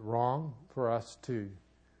 Is it wrong for us to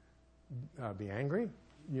be angry?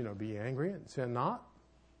 Be angry and sin not?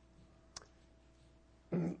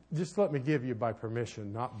 Just let me give you by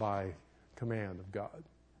permission, not by command of God.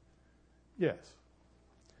 Yes.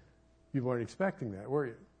 You weren't expecting that, were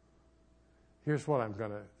you? Here's what I'm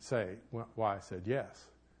going to say, why I said yes.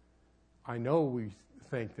 I know we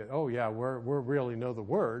think that, we really know the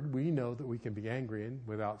Word. We know that we can be angry and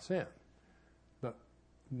without sin. But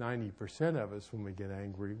 90% of us, when we get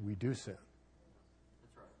angry, we do sin.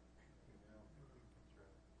 That's right.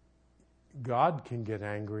 God can get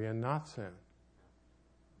angry and not sin.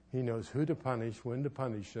 He knows who to punish, when to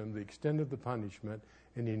punish them, the extent of the punishment,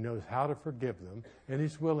 and He knows how to forgive them, and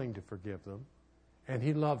He's willing to forgive them, and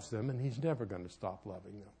He loves them, and He's never going to stop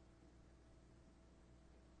loving them.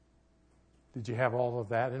 Did you have all of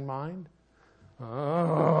that in mind?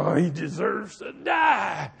 Oh, he deserves to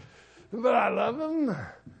die, but I love him.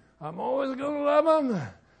 I'm always going to love him.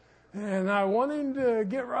 And I want him to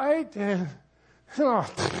get right. And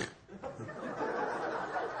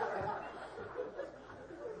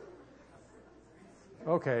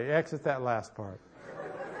okay, exit that last part.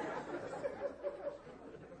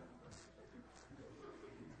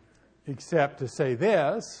 Except to say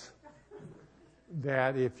this,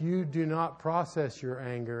 that if you do not process your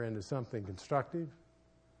anger into something constructive,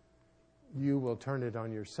 you will turn it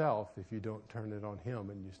on yourself if you don't turn it on him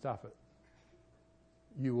and you stuff it.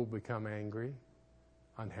 You will become angry,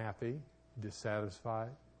 unhappy,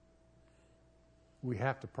 dissatisfied. We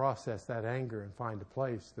have to process that anger and find a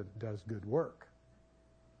place that does good work.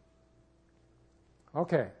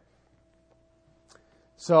 Okay.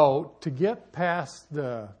 So to get past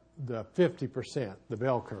the 50%, the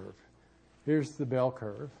bell curve, here's the bell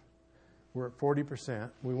curve. We're at 40%.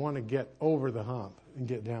 We want to get over the hump and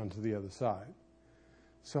get down to the other side.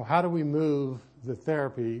 So how do we move the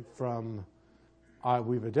therapy from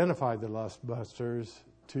we've identified the lust busters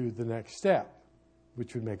to the next step,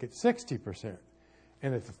 which would make it 60%.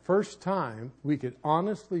 And at the first time, we could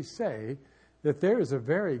honestly say that there is a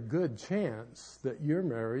very good chance that your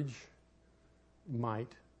marriage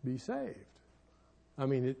might be saved. I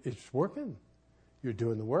mean, it's working. You're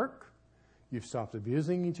doing the work. You've stopped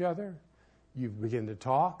abusing each other. You've begun to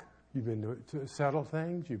talk. You've been to settle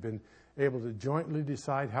things. You've been able to jointly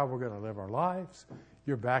decide how we're going to live our lives.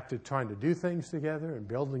 You're back to trying to do things together and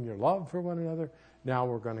building your love for one another. Now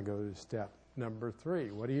we're going to go to step number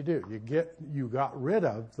 3. What do? You got rid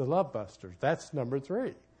of the love busters. That's number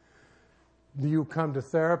 3. You come to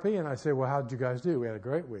therapy and I say, well, how did you guys do? We had a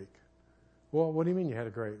great week. Well, what do you mean you had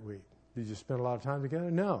a great week? Did you spend a lot of time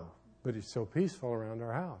together? No, but it's so peaceful around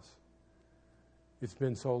our house. It's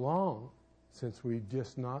been so long since we've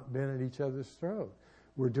just not been at each other's throat.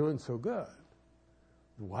 We're doing so good.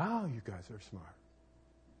 Wow, you guys are smart.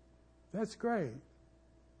 That's great.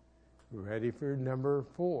 We're ready for number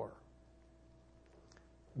 4.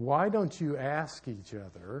 Why don't you ask each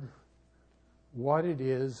other what it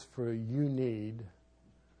is for you need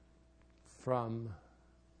from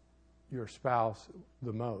your spouse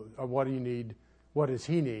the most? Or what does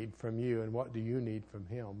he need from you, and what do you need from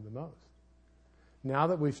him the most? Now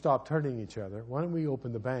that we've stopped hurting each other, why don't we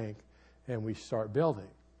open the bank and we start building?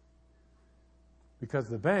 Because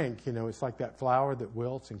the bank, it's like that flower that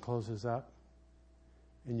wilts and closes up,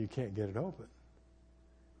 and you can't get it open.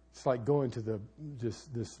 It's like going to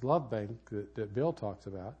this love bank that Bill talks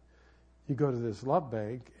about. You go to this love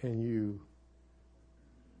bank and you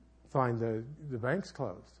find the bank's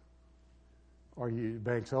closed. Or the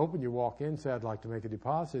bank's open, you walk in, say, I'd like to make a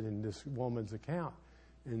deposit in this woman's account.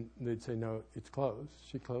 And they'd say, no, it's closed.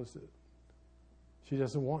 She closed it. She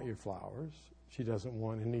doesn't want your flowers. She doesn't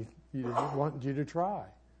want she doesn't want you to try.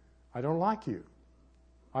 I don't like you.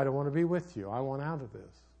 I don't want to be with you. I want out of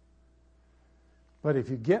this. But if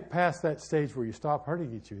you get past that stage where you stop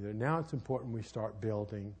hurting each other, now it's important we start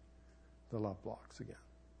building the love blocks again.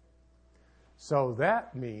 So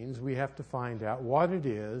that means we have to find out what it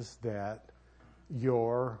is that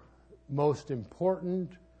your most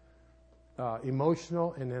important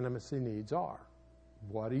emotional and intimacy needs are.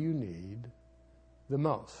 What do you need the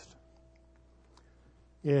most?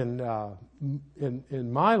 In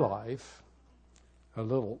my life, a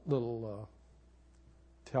little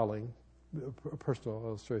telling, a personal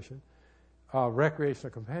illustration,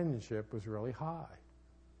 recreational companionship was really high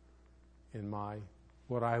in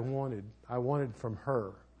what I wanted. I wanted from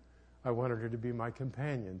her. I wanted her to be my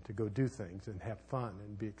companion, to go do things and have fun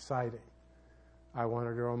and be exciting. I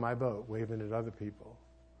wanted her on my boat, waving at other people.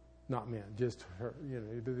 Not men, just her.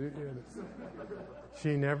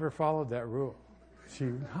 She never followed that rule.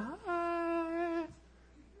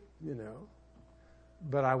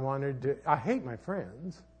 But I hate my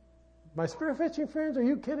friends. My spear fishing friends, are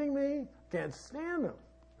you kidding me? Can't stand them.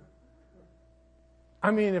 I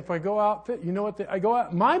mean, if I go out, I go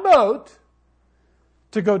out my boat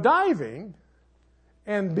to go diving,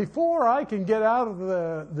 and before I can get out of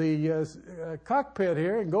the cockpit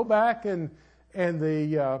here and go back and out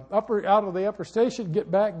of the upper station,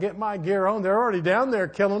 get my gear on, they're already down there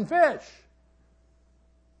killing fish.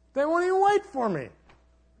 They won't even wait for me.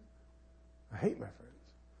 I hate my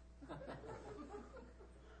friends.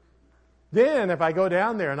 Then if I go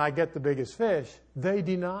down there and I get the biggest fish, they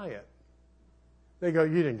deny it. They go,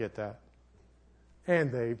 you didn't get that.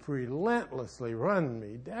 And they relentlessly run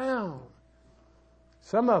me down.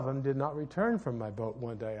 Some of them did not return from my boat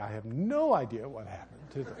one day. I have no idea what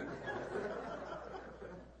happened to them.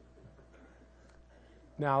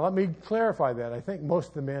 Now, let me clarify that. I think most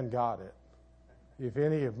of the men got it. If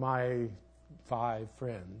any of my 5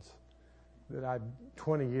 friends that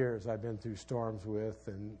 20 years I've been through storms with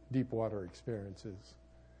and deep water experiences.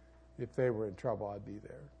 If they were in trouble, I'd be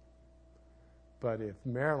there. But if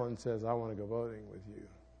Marilyn says, I want to go boating with you,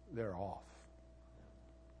 they're off.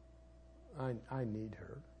 I need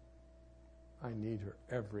her. I need her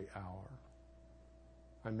every hour.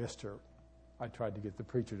 I missed her. I tried to get the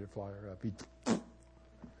preacher to fly her up.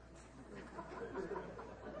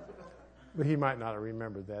 But he might not have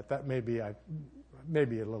remembered that. That may be a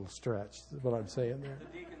little stretch, is what I'm saying there. The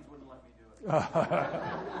deacons wouldn't let me do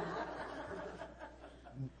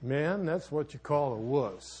it. Man, that's what you call a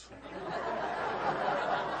wuss.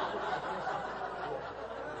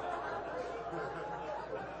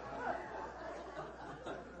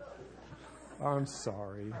 I'm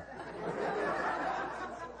sorry.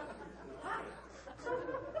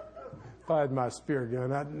 If I had my spear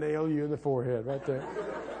gun, I'd nail you in the forehead right there.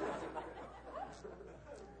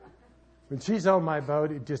 When she's on my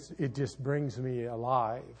boat, it just brings me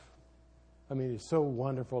alive. I mean, it's so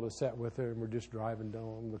wonderful to sit with her, and we're just driving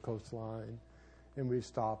down the coastline, and we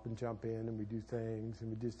stop and jump in, and we do things,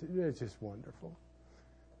 and it's just wonderful.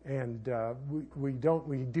 And we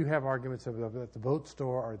do have arguments at the boat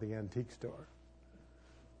store or the antique store.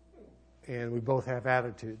 And we both have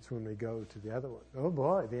attitudes when we go to the other one. Oh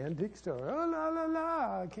boy, the antique store. Oh la la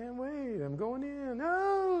la, I can't wait. I'm going in.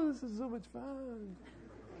 Oh, this is so much fun.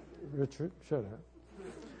 Richard, shut up.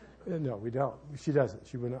 No, we don't. She doesn't.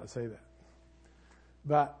 She would not say that.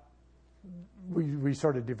 But we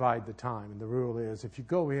sort of divide the time. And the rule is if you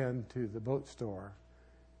go into the boat store,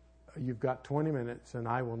 you've got 20 minutes, and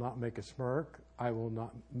I will not make a smirk. I will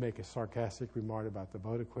not make a sarcastic remark about the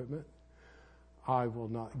boat equipment. I will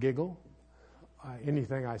not giggle.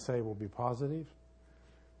 Anything I say will be positive.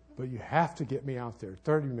 But you have to get me out there,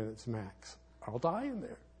 30 minutes max. I'll die in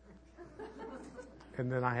there.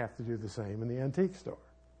 And then I have to do the same in the antique store.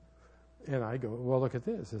 And I go, well, look at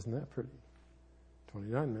this. Isn't that pretty?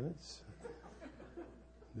 29 minutes.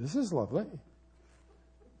 This is lovely.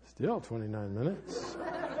 Still 29 minutes.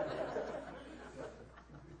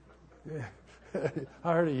 Yeah.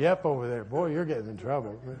 I heard a yep over there. Boy, you're getting in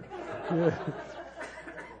trouble. Yeah.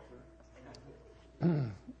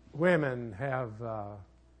 Women have a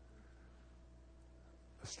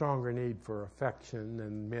stronger need for affection,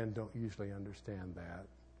 and men don't usually understand that.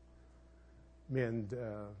 Men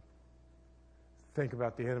think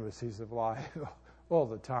about the intimacies of life all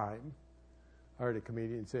the time. I heard a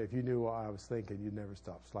comedian say, if you knew what I was thinking, you'd never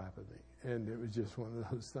stop slapping me. And it was just one of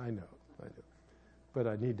those, I know. But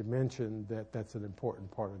I need to mention that that's an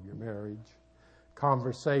important part of your marriage.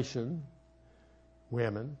 Conversation,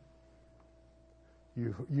 women.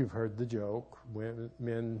 You've heard the joke.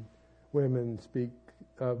 Men speak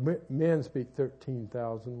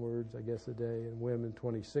 13,000 words, I guess, a day, and women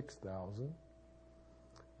 26,000.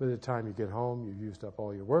 By the time you get home, you've used up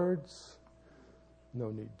all your words.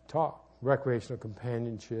 No need to talk. Recreational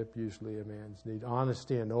companionship, usually a man's need.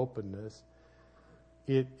 Honesty and openness.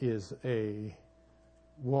 It is a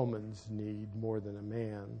woman's need more than a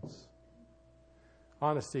man's.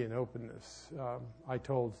 Honesty and openness. I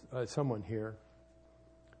told someone here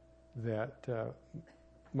that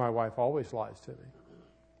my wife always lies to me.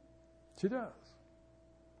 She does.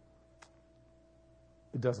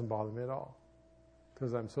 It doesn't bother me at all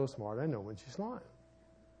because I'm so smart, I know when she's lying.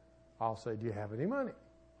 I'll say, do you have any money?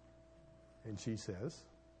 And she says,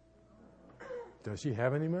 does she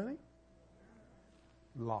have any money?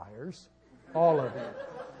 Liars. All of you.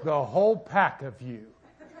 The whole pack of you.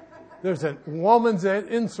 There's a woman's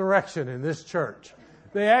insurrection in this church.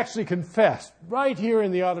 They actually confessed right here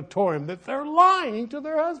in the auditorium that they're lying to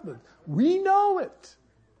their husbands. We know it.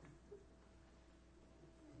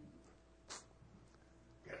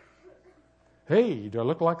 Hey, do I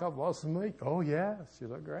look like I've lost some weight? Oh, yes, you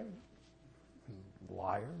look great.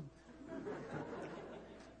 Liar.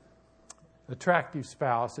 Attractive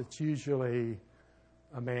spouse, it's usually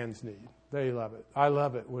a man's need. They love it. I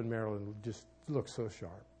love it when Marilyn just looks so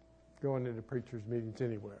sharp. Going into preachers' meetings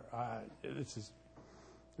anywhere. This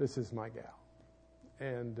is my gal.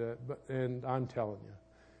 And I'm telling you,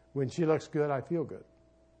 when she looks good, I feel good.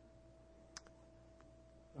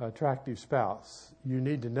 Attractive spouse, you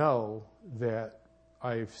need to know that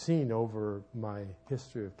I've seen over my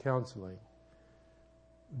history of counseling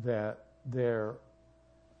that there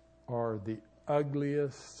are the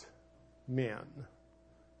ugliest men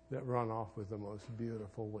that run off with the most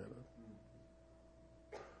beautiful women.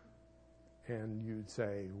 And you'd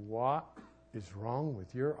say, what is wrong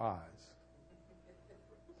with your eyes?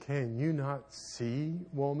 Can you not see,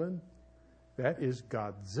 woman? That is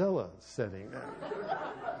Godzilla sitting there.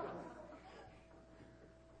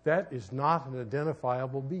 That is not an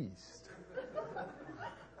identifiable beast.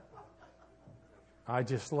 I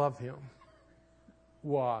just love him.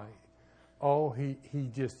 Why? Oh, he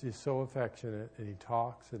just is so affectionate, and he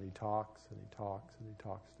talks and he talks and he talks and he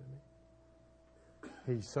talks to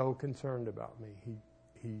me. He's so concerned about me.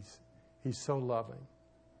 He's so loving.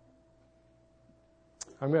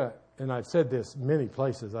 And I've said this many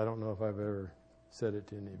places. I don't know if I've ever said it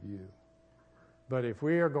to any of you. But if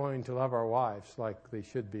we are going to love our wives like they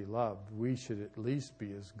should be loved, we should at least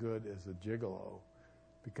be as good as a gigolo,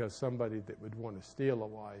 because somebody that would want to steal a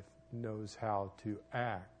wife knows how to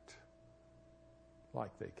act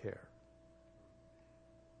like they care.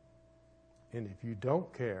 And if you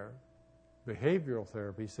don't care, behavioral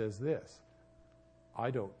therapy says this: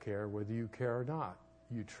 I don't care whether you care or not.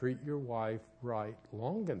 You treat your wife right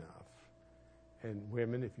long enough, and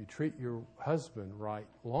women, if you treat your husband right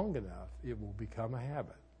long enough, it will become a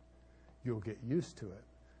habit. You'll get used to it.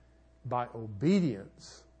 By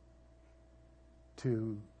obedience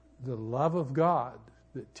to the love of God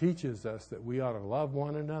that teaches us that we ought to love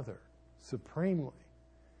one another supremely,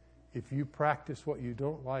 if you practice what you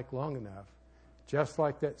don't like long enough, just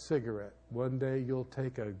like that cigarette, one day you'll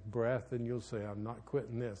take a breath and you'll say, I'm not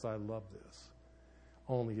quitting this, I love this.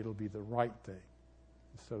 Only it'll be the right thing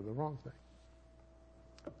instead of the wrong thing.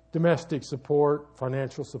 Domestic support,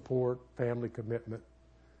 financial support, family commitment,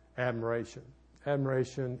 admiration.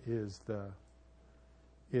 Admiration is the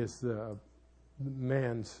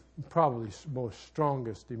man's probably most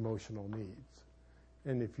strongest emotional needs.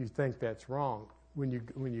 And if you think that's wrong, when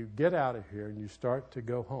you get out of here and you start to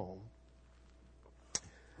go home,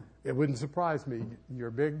 it wouldn't surprise me.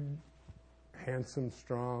 Your big, handsome,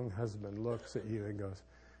 strong husband looks at you and goes,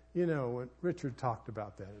 you know, when Richard talked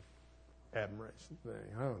about that admiration thing,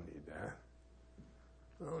 I don't need that.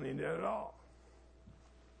 I don't need that at all.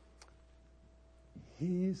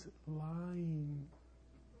 He's lying.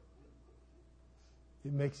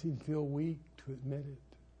 It makes him feel weak to admit it.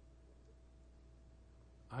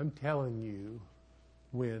 I'm telling you,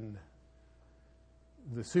 when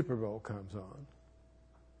the Super Bowl comes on,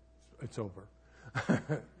 it's over.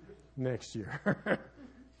 Next year.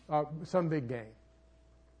 Some big game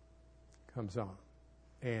comes on,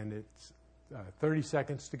 and it's 30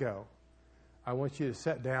 seconds to go. I want you to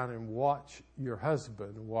sit down and watch your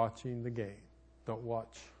husband watching the game. Don't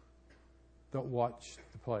watch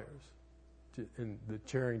the players. And the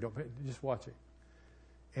cheering, just watch it.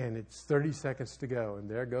 And it's 30 seconds to go, and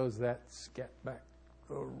there goes that scat back,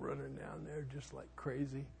 running down there just like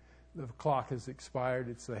crazy. The clock has expired.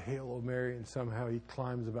 It's the Hail Mary, and somehow he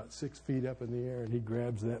climbs about 6 feet up in the air, and he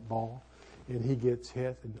grabs that ball, and he gets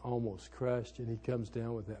hit and almost crushed, and he comes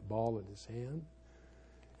down with that ball in his hand,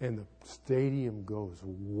 and the stadium goes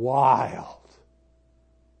wild.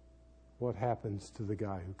 What happens to the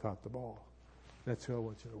guy who caught the ball? That's who I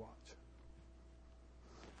want you to watch.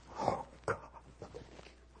 Oh, God.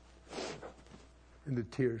 And the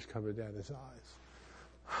tears coming down his eyes.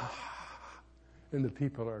 And the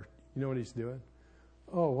people are, you know what he's doing?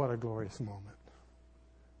 Oh, what a glorious moment.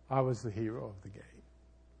 I was the hero of the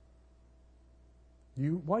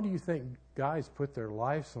game. Why do you think guys put their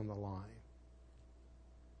lives on the line?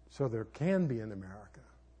 So there can be in America.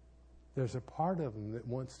 There's a part of them that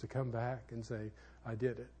wants to come back and say, I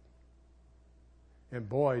did it. And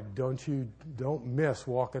boy, don't miss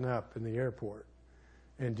walking up in the airport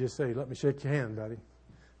and just say, let me shake your hand, buddy.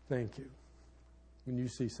 Thank you. When you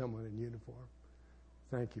see someone in uniform,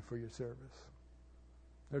 thank you for your service.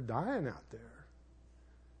 They're dying out there.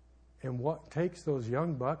 And what takes those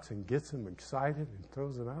young bucks and gets them excited and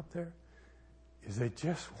throws them out there is they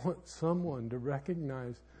just want someone to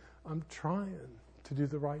recognize, I'm trying to do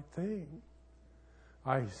the right thing.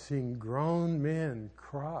 I've seen grown men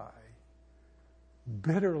cry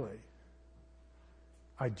bitterly.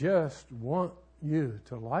 I just want you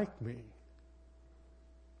to like me.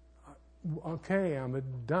 Okay, I'm a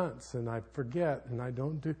dunce and I forget and I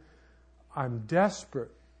don't do. I'm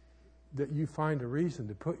desperate that you find a reason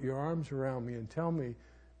to put your arms around me and tell me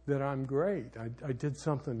that I'm great. I did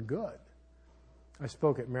something good. I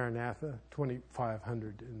spoke at Maranatha,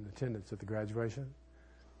 2,500 in attendance at the graduation.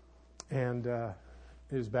 And it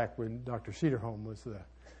was back when Dr. Cedarholm was the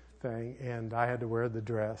thing, and I had to wear the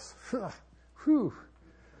dress. Whew.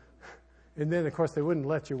 And then, of course, they wouldn't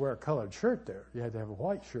let you wear a colored shirt there. You had to have a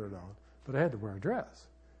white shirt on, but I had to wear a dress.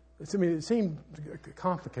 It seemed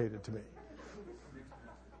complicated to me.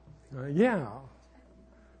 Yeah.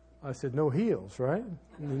 I said, no heels, right?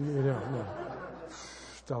 No.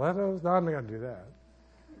 Stilettos? No, I'm not going to do that.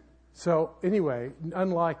 So anyway,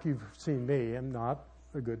 unlike you've seen me, I'm not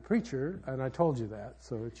a good preacher, and I told you that,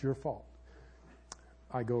 so it's your fault.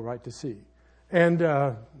 I go right to sea. And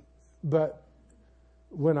but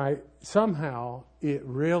somehow it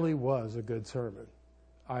really was a good sermon.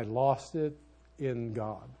 I lost it in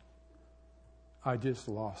God. I just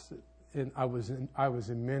lost it. And I was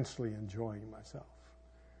immensely enjoying myself.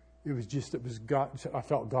 It was God. I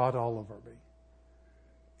felt God all over me.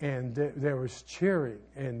 And there was cheering,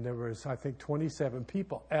 and there was, I think, 27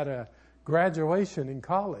 people at a graduation in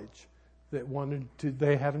college that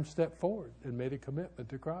they had him step forward and made a commitment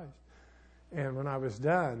to Christ. And when I was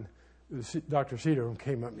done, Dr. Cedarholm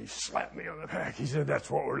came up and he slapped me on the back. He said, "That's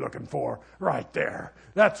what we're looking for right there.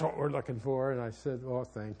 That's what we're looking for." And I said, "Oh,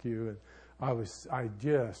 thank you." And I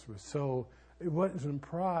just was so, it wasn't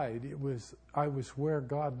pride. I was where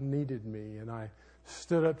God needed me, and I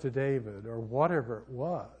stood up to David or whatever it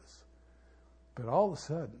was. But all of a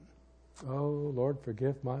sudden, oh, Lord,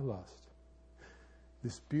 forgive my lust.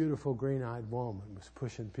 This beautiful green-eyed woman was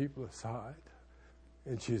pushing people aside,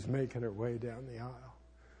 and she was making her way down the aisle.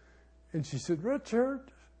 And she said,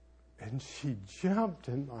 "Richard," and she jumped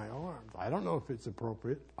in my arms. I don't know if it's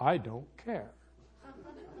appropriate. I don't care.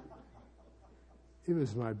 It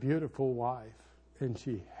was my beautiful wife, and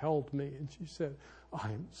she held me, and she said,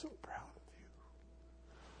 "I am so proud of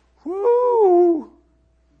you." Woo!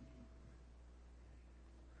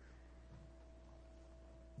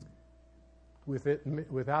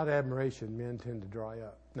 Without admiration, men tend to dry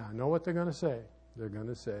up. Now, I know what they're going to say. They're going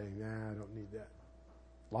to say, "Nah, I don't need that."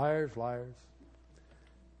 Liars, liars.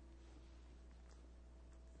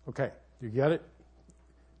 Okay, you get it?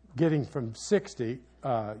 Getting from 60,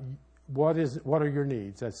 what are your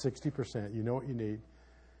needs? That's 60%. You know what you need.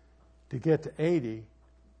 To get to 80,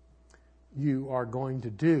 you are going to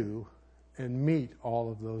do and meet all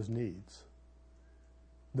of those needs,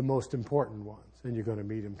 the most important ones, and you're going to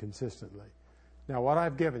meet them consistently. Now, what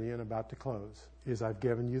I've given you, and about to close, is I've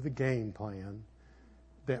given you the game plan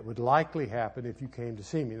that would likely happen if you came to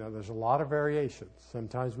see me. Now, there's a lot of variations.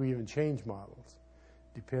 Sometimes we even change models.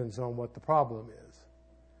 Depends on what the problem is.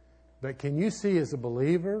 But can you see as a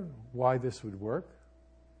believer why this would work?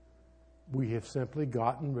 We have simply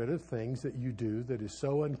gotten rid of things that you do that is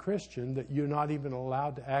so unchristian that you're not even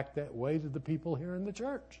allowed to act that way to the people here in the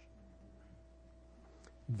church.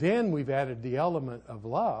 Then we've added the element of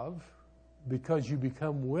love, because you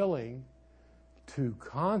become willing to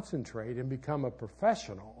concentrate and become a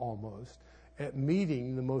professional almost at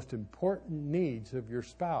meeting the most important needs of your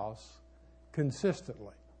spouse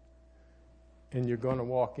consistently. And you're going to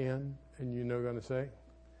walk in and you're going to say,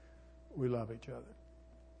 "We love each other."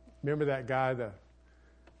 Remember that guy,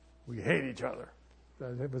 we hate each other.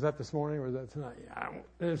 Was that this morning or was that tonight?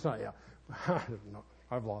 It's not, yeah. I don't know.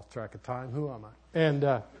 I've lost track of time. Who am I? And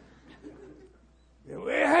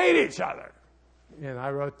we hate each other. And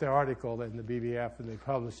I wrote the article in the BBF, and they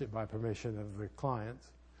published it by permission of the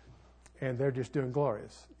clients. And they're just doing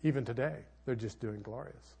glorious. Even today, they're just doing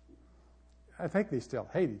glorious. I think they still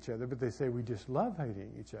hate each other, but they say we just love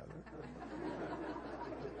hating each other.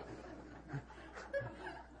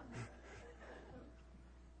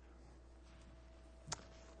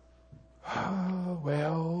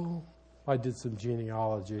 Well, I did some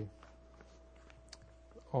genealogy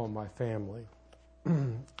on my family.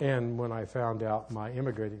 And when I found out my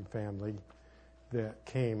immigrating family that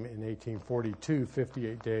came in 1842,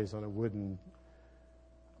 58 days on a wooden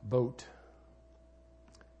boat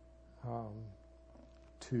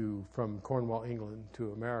from Cornwall, England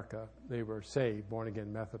to America, they were saved,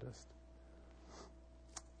 born-again Methodist.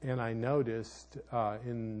 And I noticed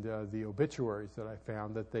in the obituaries that I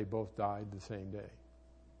found that they both died the same day.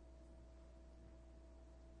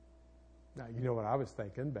 Now, you know what I was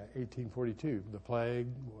thinking back 1842, the plague,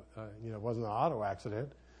 it wasn't an auto accident.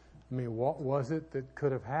 I mean, what was it that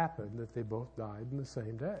could have happened that they both died in the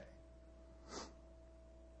same day?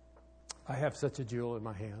 I have such a jewel in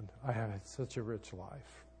my hand. I have had such a rich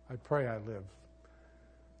life. I pray I live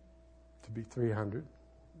to be 300,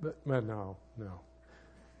 but no.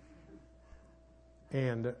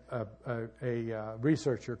 And a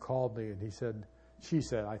researcher called me and she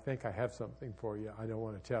said, "I think I have something for you. I don't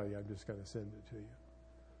want to tell you. I'm just going to send it to you."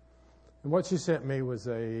 And what she sent me was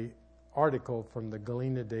an article from the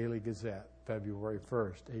Galena Daily Gazette, February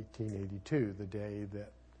 1st, 1882, the day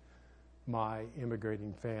that my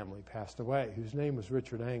immigrating family passed away, whose name was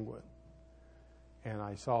Richard Angwin. And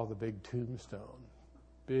I saw the big tombstone,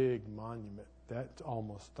 big monument. That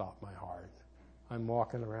almost stopped my heart. I'm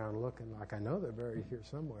walking around looking like I know they're buried here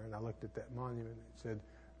somewhere, and I looked at that monument and it said,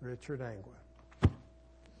 Richard Angwin.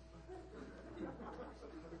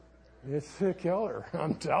 It's a killer.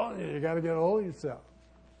 I'm telling you, you got to get a hold of yourself.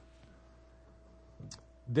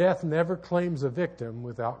 Death never claims a victim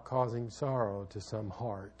without causing sorrow to some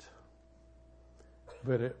heart.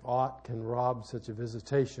 but it ought can rob such a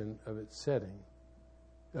visitation of its setting,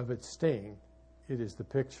 of its sting. It is the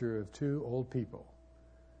picture of two old people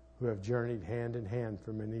who have journeyed hand in hand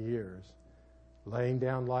for many years, laying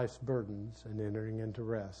down life's burdens and entering into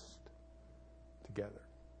rest together.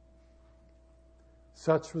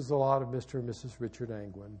 Such was the lot of Mr. and Mrs. Richard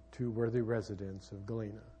Angwin, two worthy residents of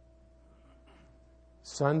Galena.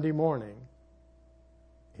 Sunday morning,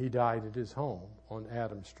 he died at his home on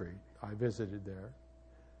Adams Street. I visited there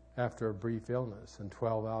after a brief illness, and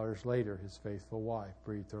 12 hours later, his faithful wife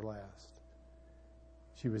breathed her last.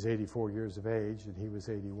 She was 84 years of age, and he was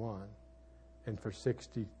 81, and for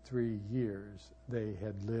 63 years, they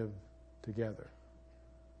had lived together.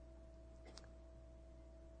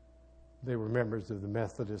 They were members of the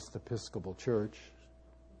Methodist Episcopal Church.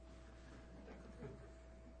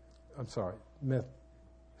 I'm sorry,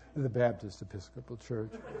 the Baptist Episcopal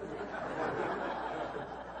Church.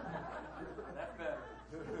 That's better.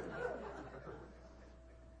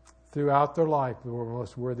 Throughout their life, they were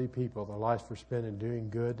most worthy people. Their lives were spent in doing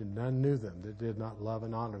good, and none knew them that did not love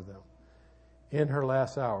and honor them. In her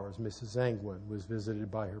last hours, Mrs. Angwin was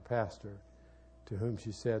visited by her pastor, to whom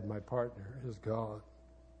she said, "My partner is gone."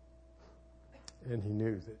 And he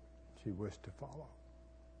knew that she wished to follow.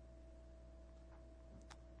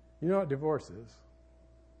 You know what divorce is?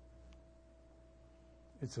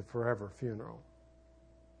 It's a forever funeral.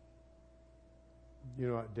 You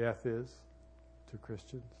know what death is to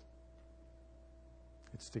Christians?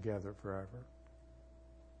 It's together forever.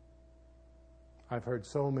 I've heard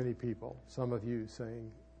so many people, some of you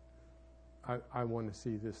saying, I want to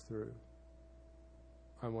see this through.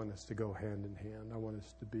 I want us to go hand in hand. I want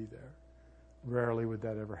us to be there. Rarely would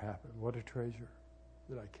that ever happen. What a treasure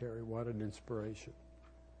that I carry. What an inspiration.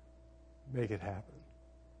 Make it happen.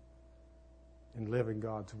 And live in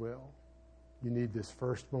God's will. You need this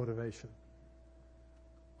first motivation.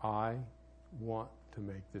 I want to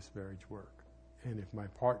make this marriage work. And if my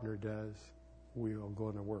partner does, we are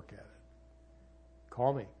going to work at it.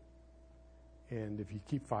 Call me. And if you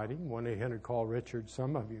keep fighting, 1-800-CALL-RICHARD.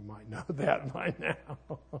 Some of you might know that by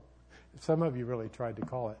now. Some of you really tried to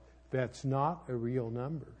call it. That's not a real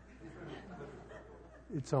number.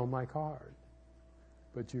 It's on my card.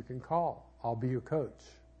 But you can call. I'll be your coach.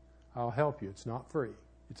 I'll help you. It's not free.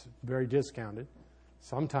 It's very discounted.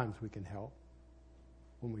 Sometimes we can help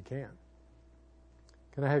when we can.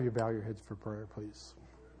 Can I have you bow your heads for prayer, please?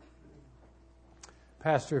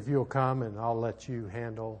 Pastor, if you'll come, and I'll let you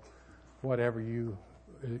handle whatever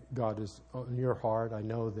God is on your heart. I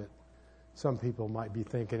know that some people might be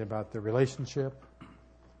thinking about the relationship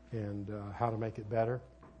and how to make it better.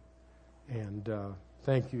 And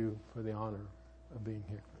thank you for the honor of being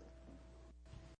here.